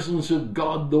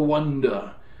 the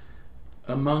wonder,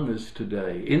 among us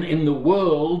today. In the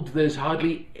world, there's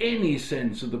hardly any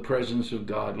sense of the presence of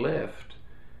God left.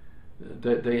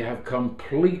 That they have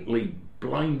completely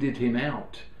blinded him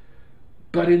out.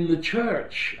 But in the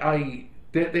church,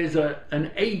 there's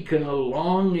an ache and a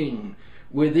longing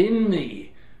within me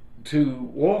to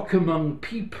walk among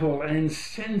people and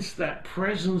sense that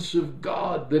presence of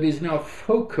God that is now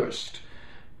focused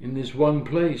in this one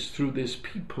place through this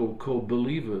people called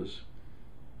believers.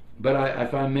 But I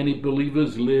find many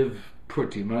believers live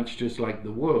pretty much just like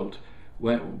the world.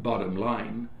 Bottom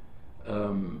line,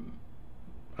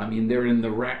 they're in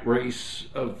the rat race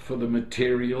for the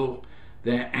material.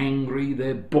 They're angry,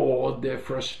 they're bored, they're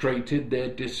frustrated,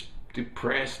 they're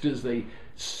depressed as they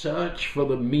search for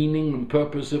the meaning and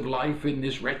purpose of life in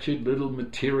this wretched little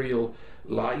material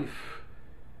life.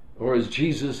 Or as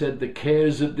Jesus said, the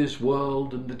cares of this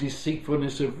world and the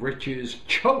deceitfulness of riches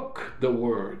choke the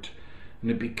word, and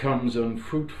it becomes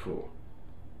unfruitful.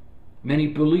 Many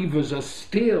believers are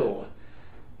still,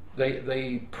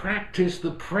 they practice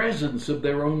the presence of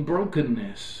their own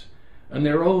brokenness and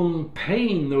their own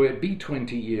pain, though it be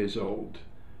 20 years old.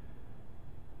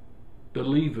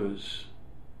 Believers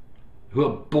who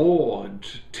are bored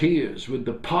to tears with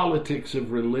the politics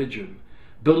of religion.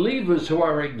 Believers who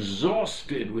are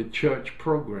exhausted with church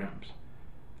programs.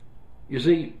 You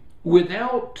see,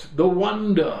 without the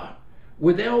wonder,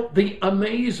 without the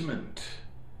amazement,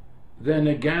 then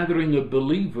a gathering of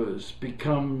believers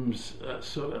becomes a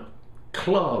sort of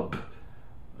club,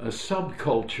 a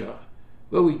subculture,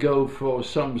 where we go for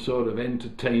some sort of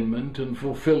entertainment and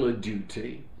fulfill a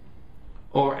duty.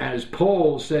 Or as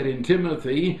Paul said in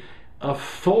Timothy, a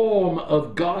form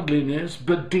of godliness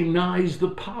but denies the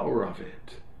power of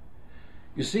it.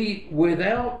 You see,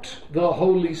 without the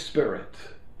Holy Spirit,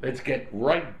 let's get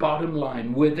right bottom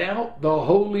line. Without the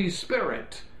Holy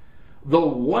Spirit, the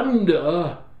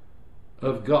wonder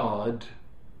of God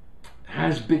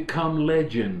has become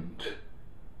legend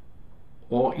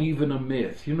or even a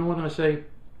myth. You know what I say?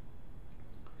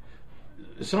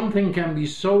 Something can be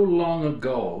so long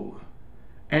ago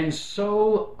and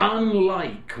so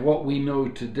unlike what we know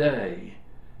today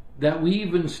that we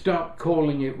even stop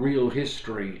calling it real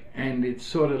history, and it's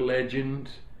sort of legend,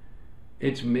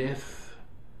 it's myth.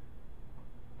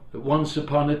 That once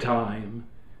upon a time,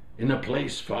 in a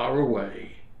place far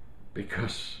away,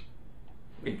 because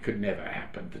it could never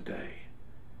happen today.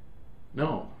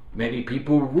 No, many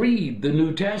people read the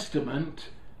New Testament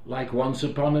like once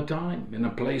upon a time, in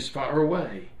a place far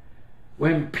away,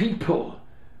 when people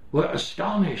were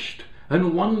astonished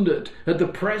and wondered at the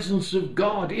presence of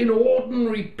God in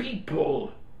ordinary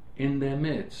people in their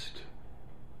midst,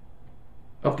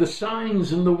 of the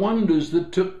signs and the wonders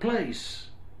that took place,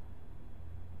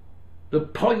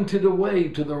 that pointed away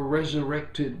to the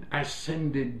resurrected,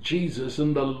 ascended Jesus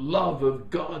and the love of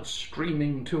God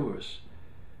streaming to us.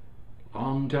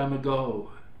 Long time ago.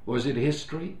 Was it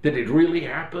history? Did it really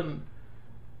happen?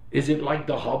 Is it like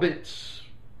the hobbits?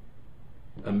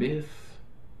 A myth?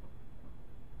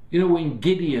 You know, when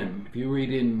Gideon, if you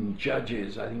read in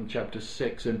Judges, I think chapter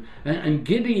 6, and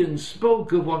Gideon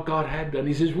spoke of what God had done.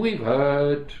 He says, we've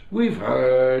heard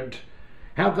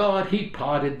how God, he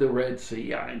parted the Red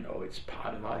Sea. I know it's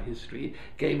part of our history. He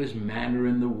gave us manna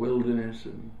in the wilderness.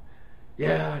 And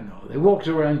yeah, I know. They walked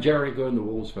around Jericho and the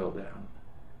walls fell down.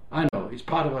 I know, it's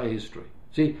part of our history.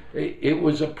 See, it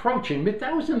was approaching, but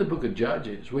that was in the book of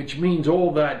Judges, which means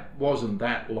all that wasn't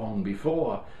that long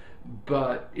before,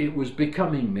 but it was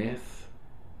becoming myth.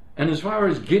 And as far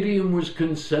as Gideon was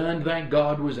concerned, that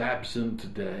God was absent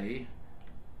today.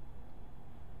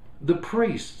 the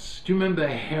priests. Do you remember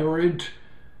Herod?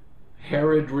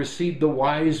 Herod received the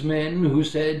wise men who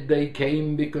said they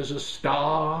came because a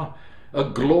star, a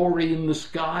glory in the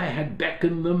sky had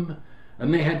beckoned them,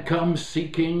 and they had come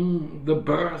seeking the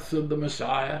birth of the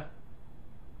Messiah.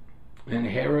 And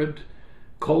Herod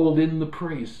called in the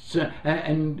priests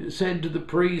and said to the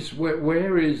priests,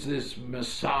 where is this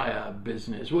Messiah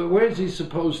business? Where is he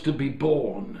supposed to be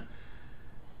born?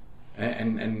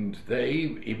 And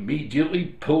they immediately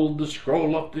pulled the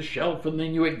scroll off the shelf, and they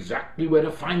knew exactly where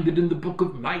to find it in the book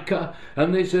of Micah.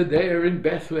 And they said, there in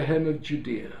Bethlehem of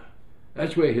Judea.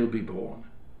 That's where he'll be born.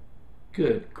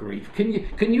 Good grief.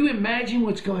 Can you imagine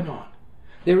what's going on?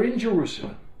 They're in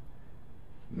Jerusalem.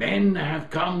 Men have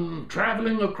come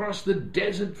traveling across the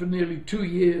desert for nearly 2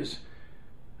 years,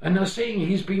 and they're saying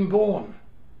he's been born.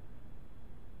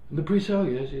 And the priest said, oh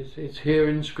yes, it's here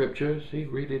in Scripture. See,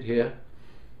 read it here.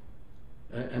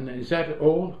 And is that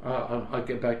all? I'll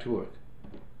get back to work.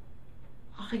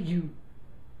 Are you...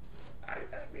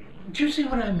 do you see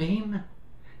what I mean?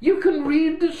 You can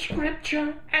read the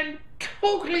Scripture and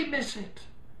totally miss it.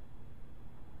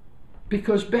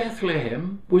 Because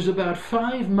Bethlehem was about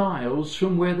 5 miles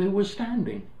from where they were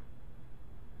standing.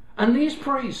 And these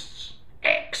priests,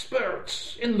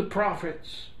 experts in the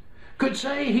prophets, could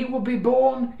say he will be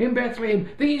born in Bethlehem.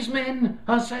 These men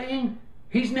are saying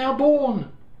he's now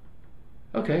born.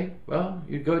 Okay, well,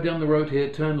 you go down the road here,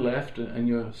 turn left, and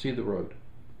you'll see the road.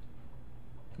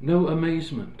 No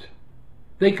amazement.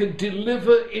 They could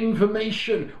deliver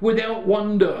information without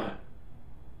wonder.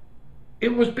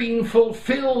 It was being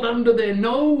fulfilled under their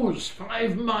nose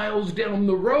 5 miles down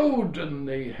the road, and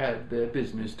they had their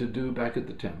business to do back at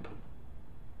the temple.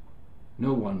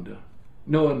 No wonder,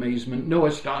 no amazement, no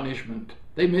astonishment.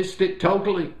 They missed it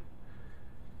totally.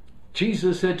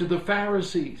 Jesus said to the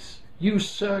Pharisees, you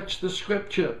search the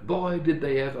Scripture. Boy, did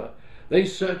they ever. They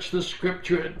searched the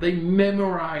Scripture. They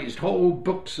memorized whole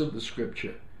books of the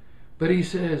Scripture. But he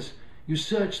says, you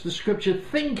search the Scripture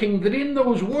thinking that in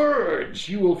those words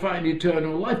you will find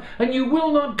eternal life, and you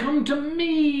will not come to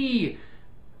me,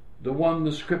 the one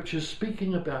the Scripture's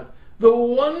speaking about. The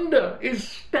wonder is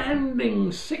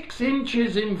standing 6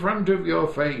 inches in front of your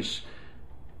face,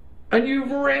 and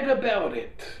you've read about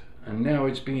it, and now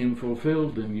it's being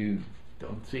fulfilled and you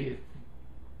don't see it.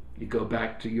 You go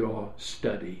back to your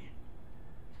study.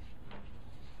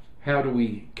 How do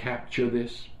we capture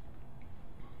this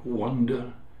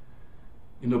wonder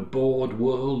in a bored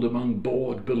world among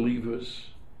bored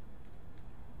believers?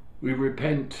 We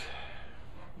repent.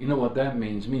 You know what that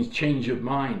means? It means change of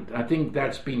mind. I think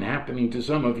that's been happening to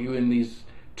some of you in these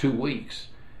 2 weeks.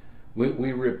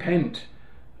 We repent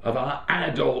of our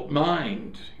adult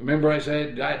mind. Remember I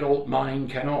said adult mind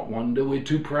cannot wonder. We're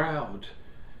too proud.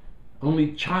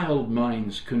 Only child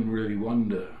minds can really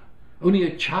wonder. Only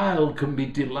a child can be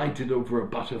delighted over a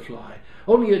butterfly.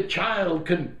 Only a child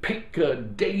can pick a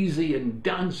daisy and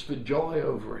dance for joy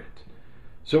over it.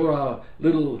 So our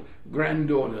little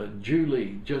granddaughter,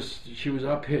 Julie, she was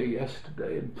up here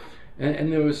yesterday,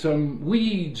 and there were some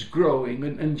weeds growing,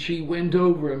 and she went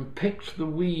over and picked the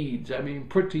weeds. I mean,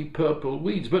 pretty purple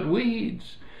weeds, but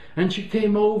weeds. And she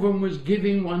came over and was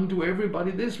giving one to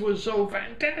everybody. This was so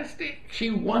fantastic. She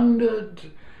wondered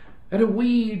at a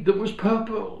weed that was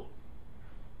purple.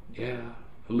 Yeah,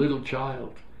 a little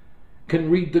child can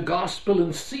read the gospel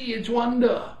and see its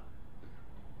wonder.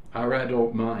 Our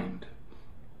adult mind.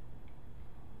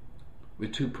 We're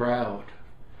too proud.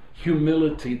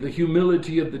 Humility, the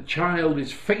humility of the child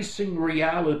is facing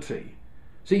reality.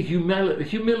 See,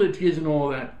 humility isn't all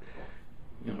that,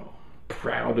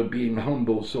 proud of being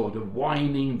humble sort of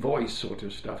whining voice sort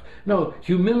of stuff. No,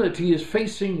 humility is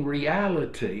facing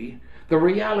reality, the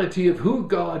reality of who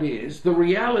God is, the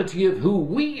reality of who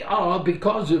we are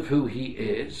because of who He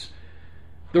is,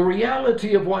 the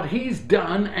reality of what He's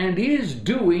done and is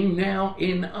doing now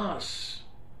in us,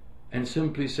 and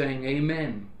simply saying,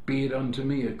 amen, be it unto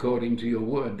me according to your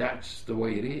word. That's the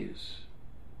way it is.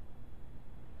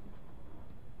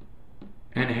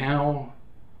 And how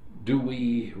do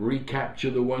we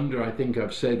recapture the wonder? I think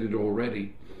I've said it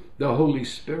already. The Holy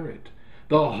Spirit.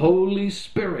 The Holy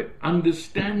Spirit,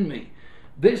 understand me.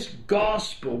 This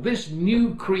gospel, this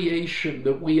new creation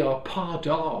that we are part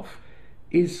of,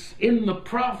 is in the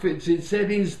prophets, it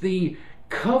said, is the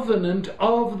covenant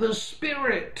of the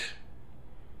Spirit.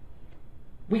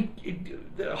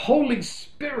 The Holy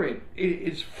Spirit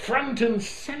is front and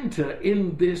center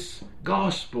in this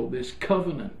gospel, this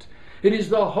covenant. It is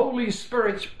the Holy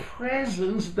Spirit's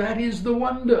presence that is the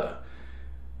wonder.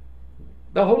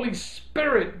 The Holy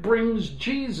Spirit brings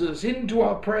Jesus into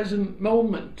our present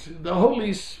moment. The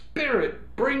Holy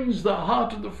Spirit brings the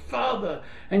heart of the Father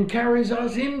and carries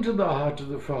us into the heart of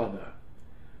the Father.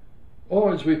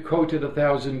 Or, as we've quoted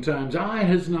 1,000 times, eye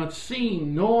has not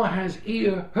seen, nor has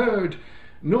ear heard,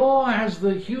 nor has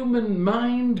the human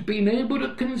mind been able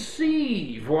to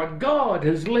conceive what God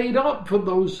has laid up for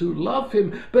those who love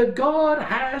him, but God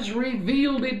has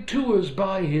revealed it to us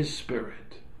by his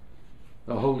Spirit.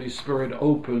 The Holy Spirit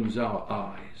opens our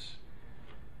eyes.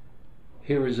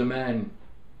 Here is a man,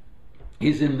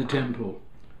 he's in the temple,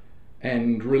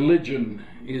 and religion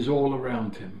is all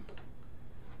around him.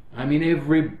 I mean,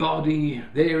 everybody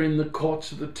there in the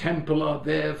courts of the temple are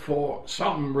there for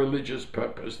some religious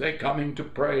purpose. They're coming to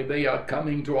pray. They are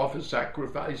coming to offer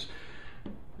sacrifice.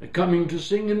 They're coming to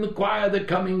sing in the choir. They're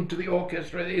coming to the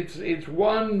orchestra. It's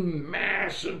one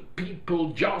mass of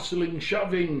people jostling,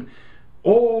 shoving,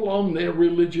 all on their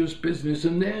religious business.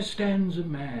 And there stands a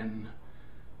man,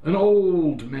 an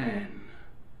old man.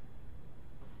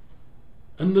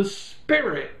 And the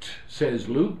Spirit, says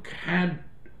Luke, had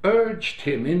urged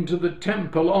him into the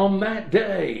temple on that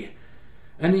day,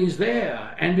 and he's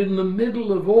there, and in the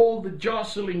middle of all the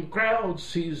jostling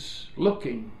crowds he's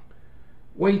looking,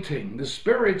 waiting. The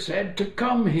Spirit said to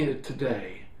come here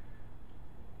today.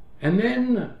 And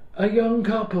then a young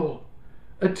couple,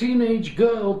 a teenage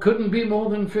girl, couldn't be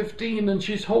more than 15, and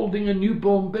she's holding a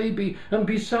newborn baby, and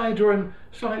beside her a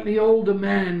slightly older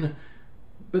man,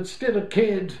 but still a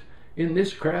kid in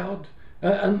this crowd.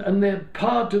 And they're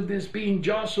part of this being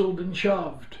jostled and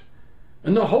shoved.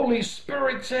 And the Holy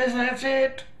Spirit says, that's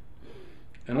it.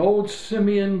 And old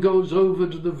Simeon goes over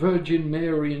to the Virgin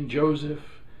Mary and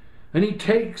Joseph, and he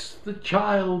takes the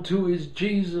child who is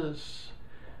Jesus,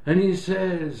 and he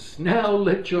says, now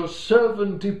let your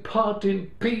servant depart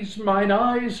in peace. Mine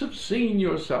eyes have seen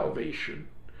your salvation.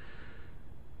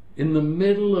 In the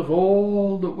middle of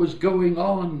all that was going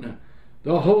on,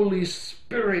 the Holy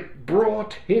Spirit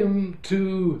brought him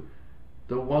to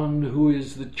the one who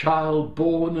is the child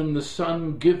born and the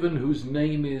son given, whose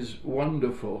name is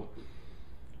Wonderful.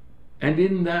 And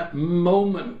in that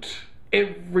moment,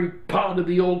 every part of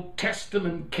the Old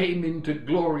Testament came into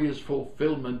glorious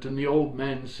fulfillment. And the old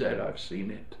man said, I've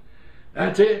seen it.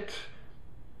 That's it.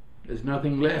 There's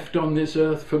nothing left on this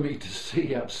earth for me to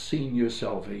see. I've seen your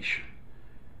salvation.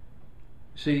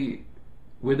 See,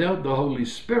 without the Holy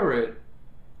Spirit,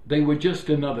 they were just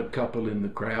another couple in the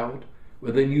crowd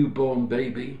with a newborn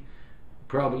baby,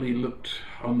 probably looked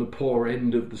on the poor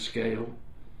end of the scale.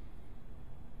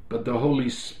 But the Holy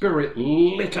Spirit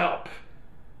lit up.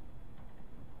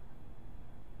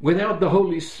 Without the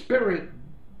Holy Spirit,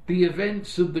 the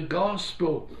events of the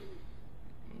gospel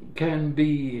can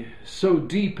be so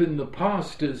deep in the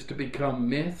past as to become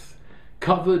myth,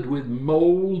 covered with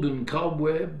mold and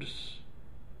cobwebs.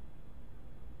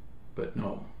 But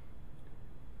no.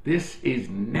 This is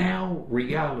now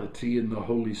reality in the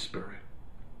Holy Spirit.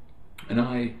 And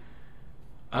I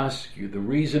ask you, the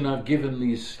reason I've given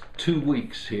these 2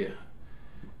 weeks here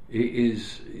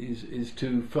is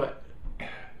to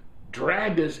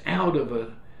drag us out of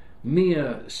a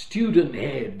mere student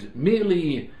head,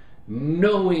 merely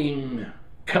knowing,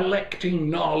 collecting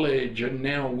knowledge, and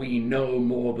now we know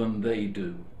more than they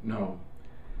do. No.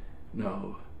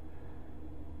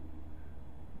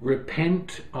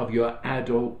 Repent of your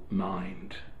adult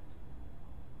mind,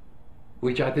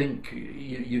 which I think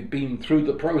you've been through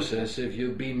the process if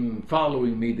you've been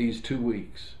following me these 2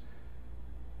 weeks.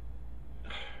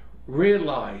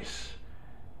 Realize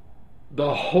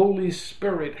the Holy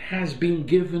Spirit has been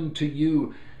given to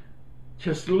you.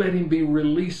 Just let him be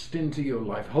released into your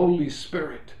life. Holy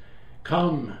Spirit,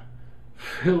 come,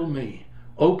 fill me,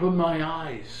 open my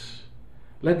eyes.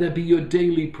 Let that be your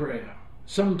daily prayer.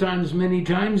 Sometimes many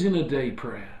times in a day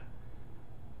prayer.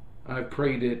 I've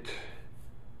prayed it.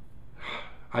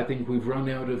 I think we've run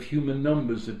out of human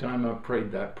numbers the time I've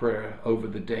prayed that prayer over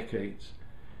the decades.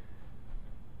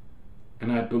 And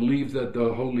I believe that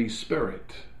the Holy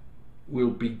Spirit will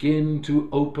begin to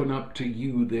open up to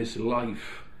you this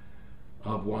life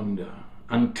of wonder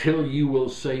until you will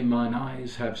say, mine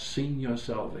eyes have seen your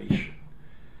salvation.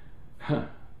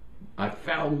 I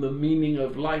found the meaning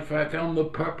of life. I found the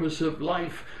purpose of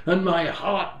life, and my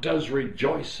heart does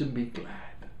rejoice and be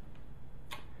glad.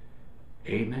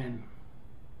 Amen.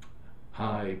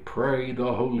 I pray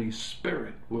the Holy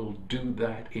Spirit will do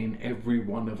that in every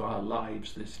one of our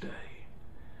lives this day.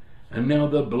 And now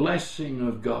the blessing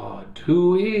of God,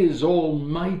 who is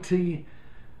almighty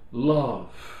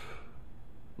love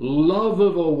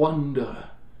of a wonder,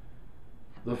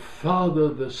 the Father,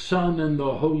 the Son, and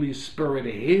the Holy Spirit,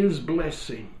 his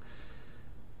blessing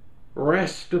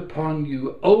rest upon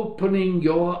you, opening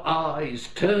your eyes,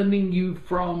 turning you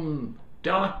from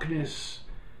darkness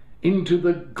into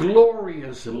the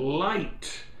glorious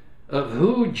light of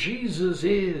who Jesus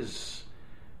is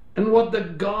and what the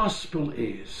gospel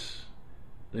is,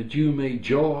 that you may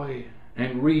joy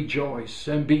and rejoice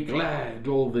and be glad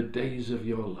all the days of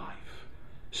your life.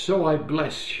 So I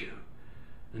bless you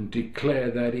and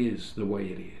declare that is the way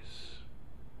it is.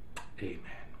 Amen.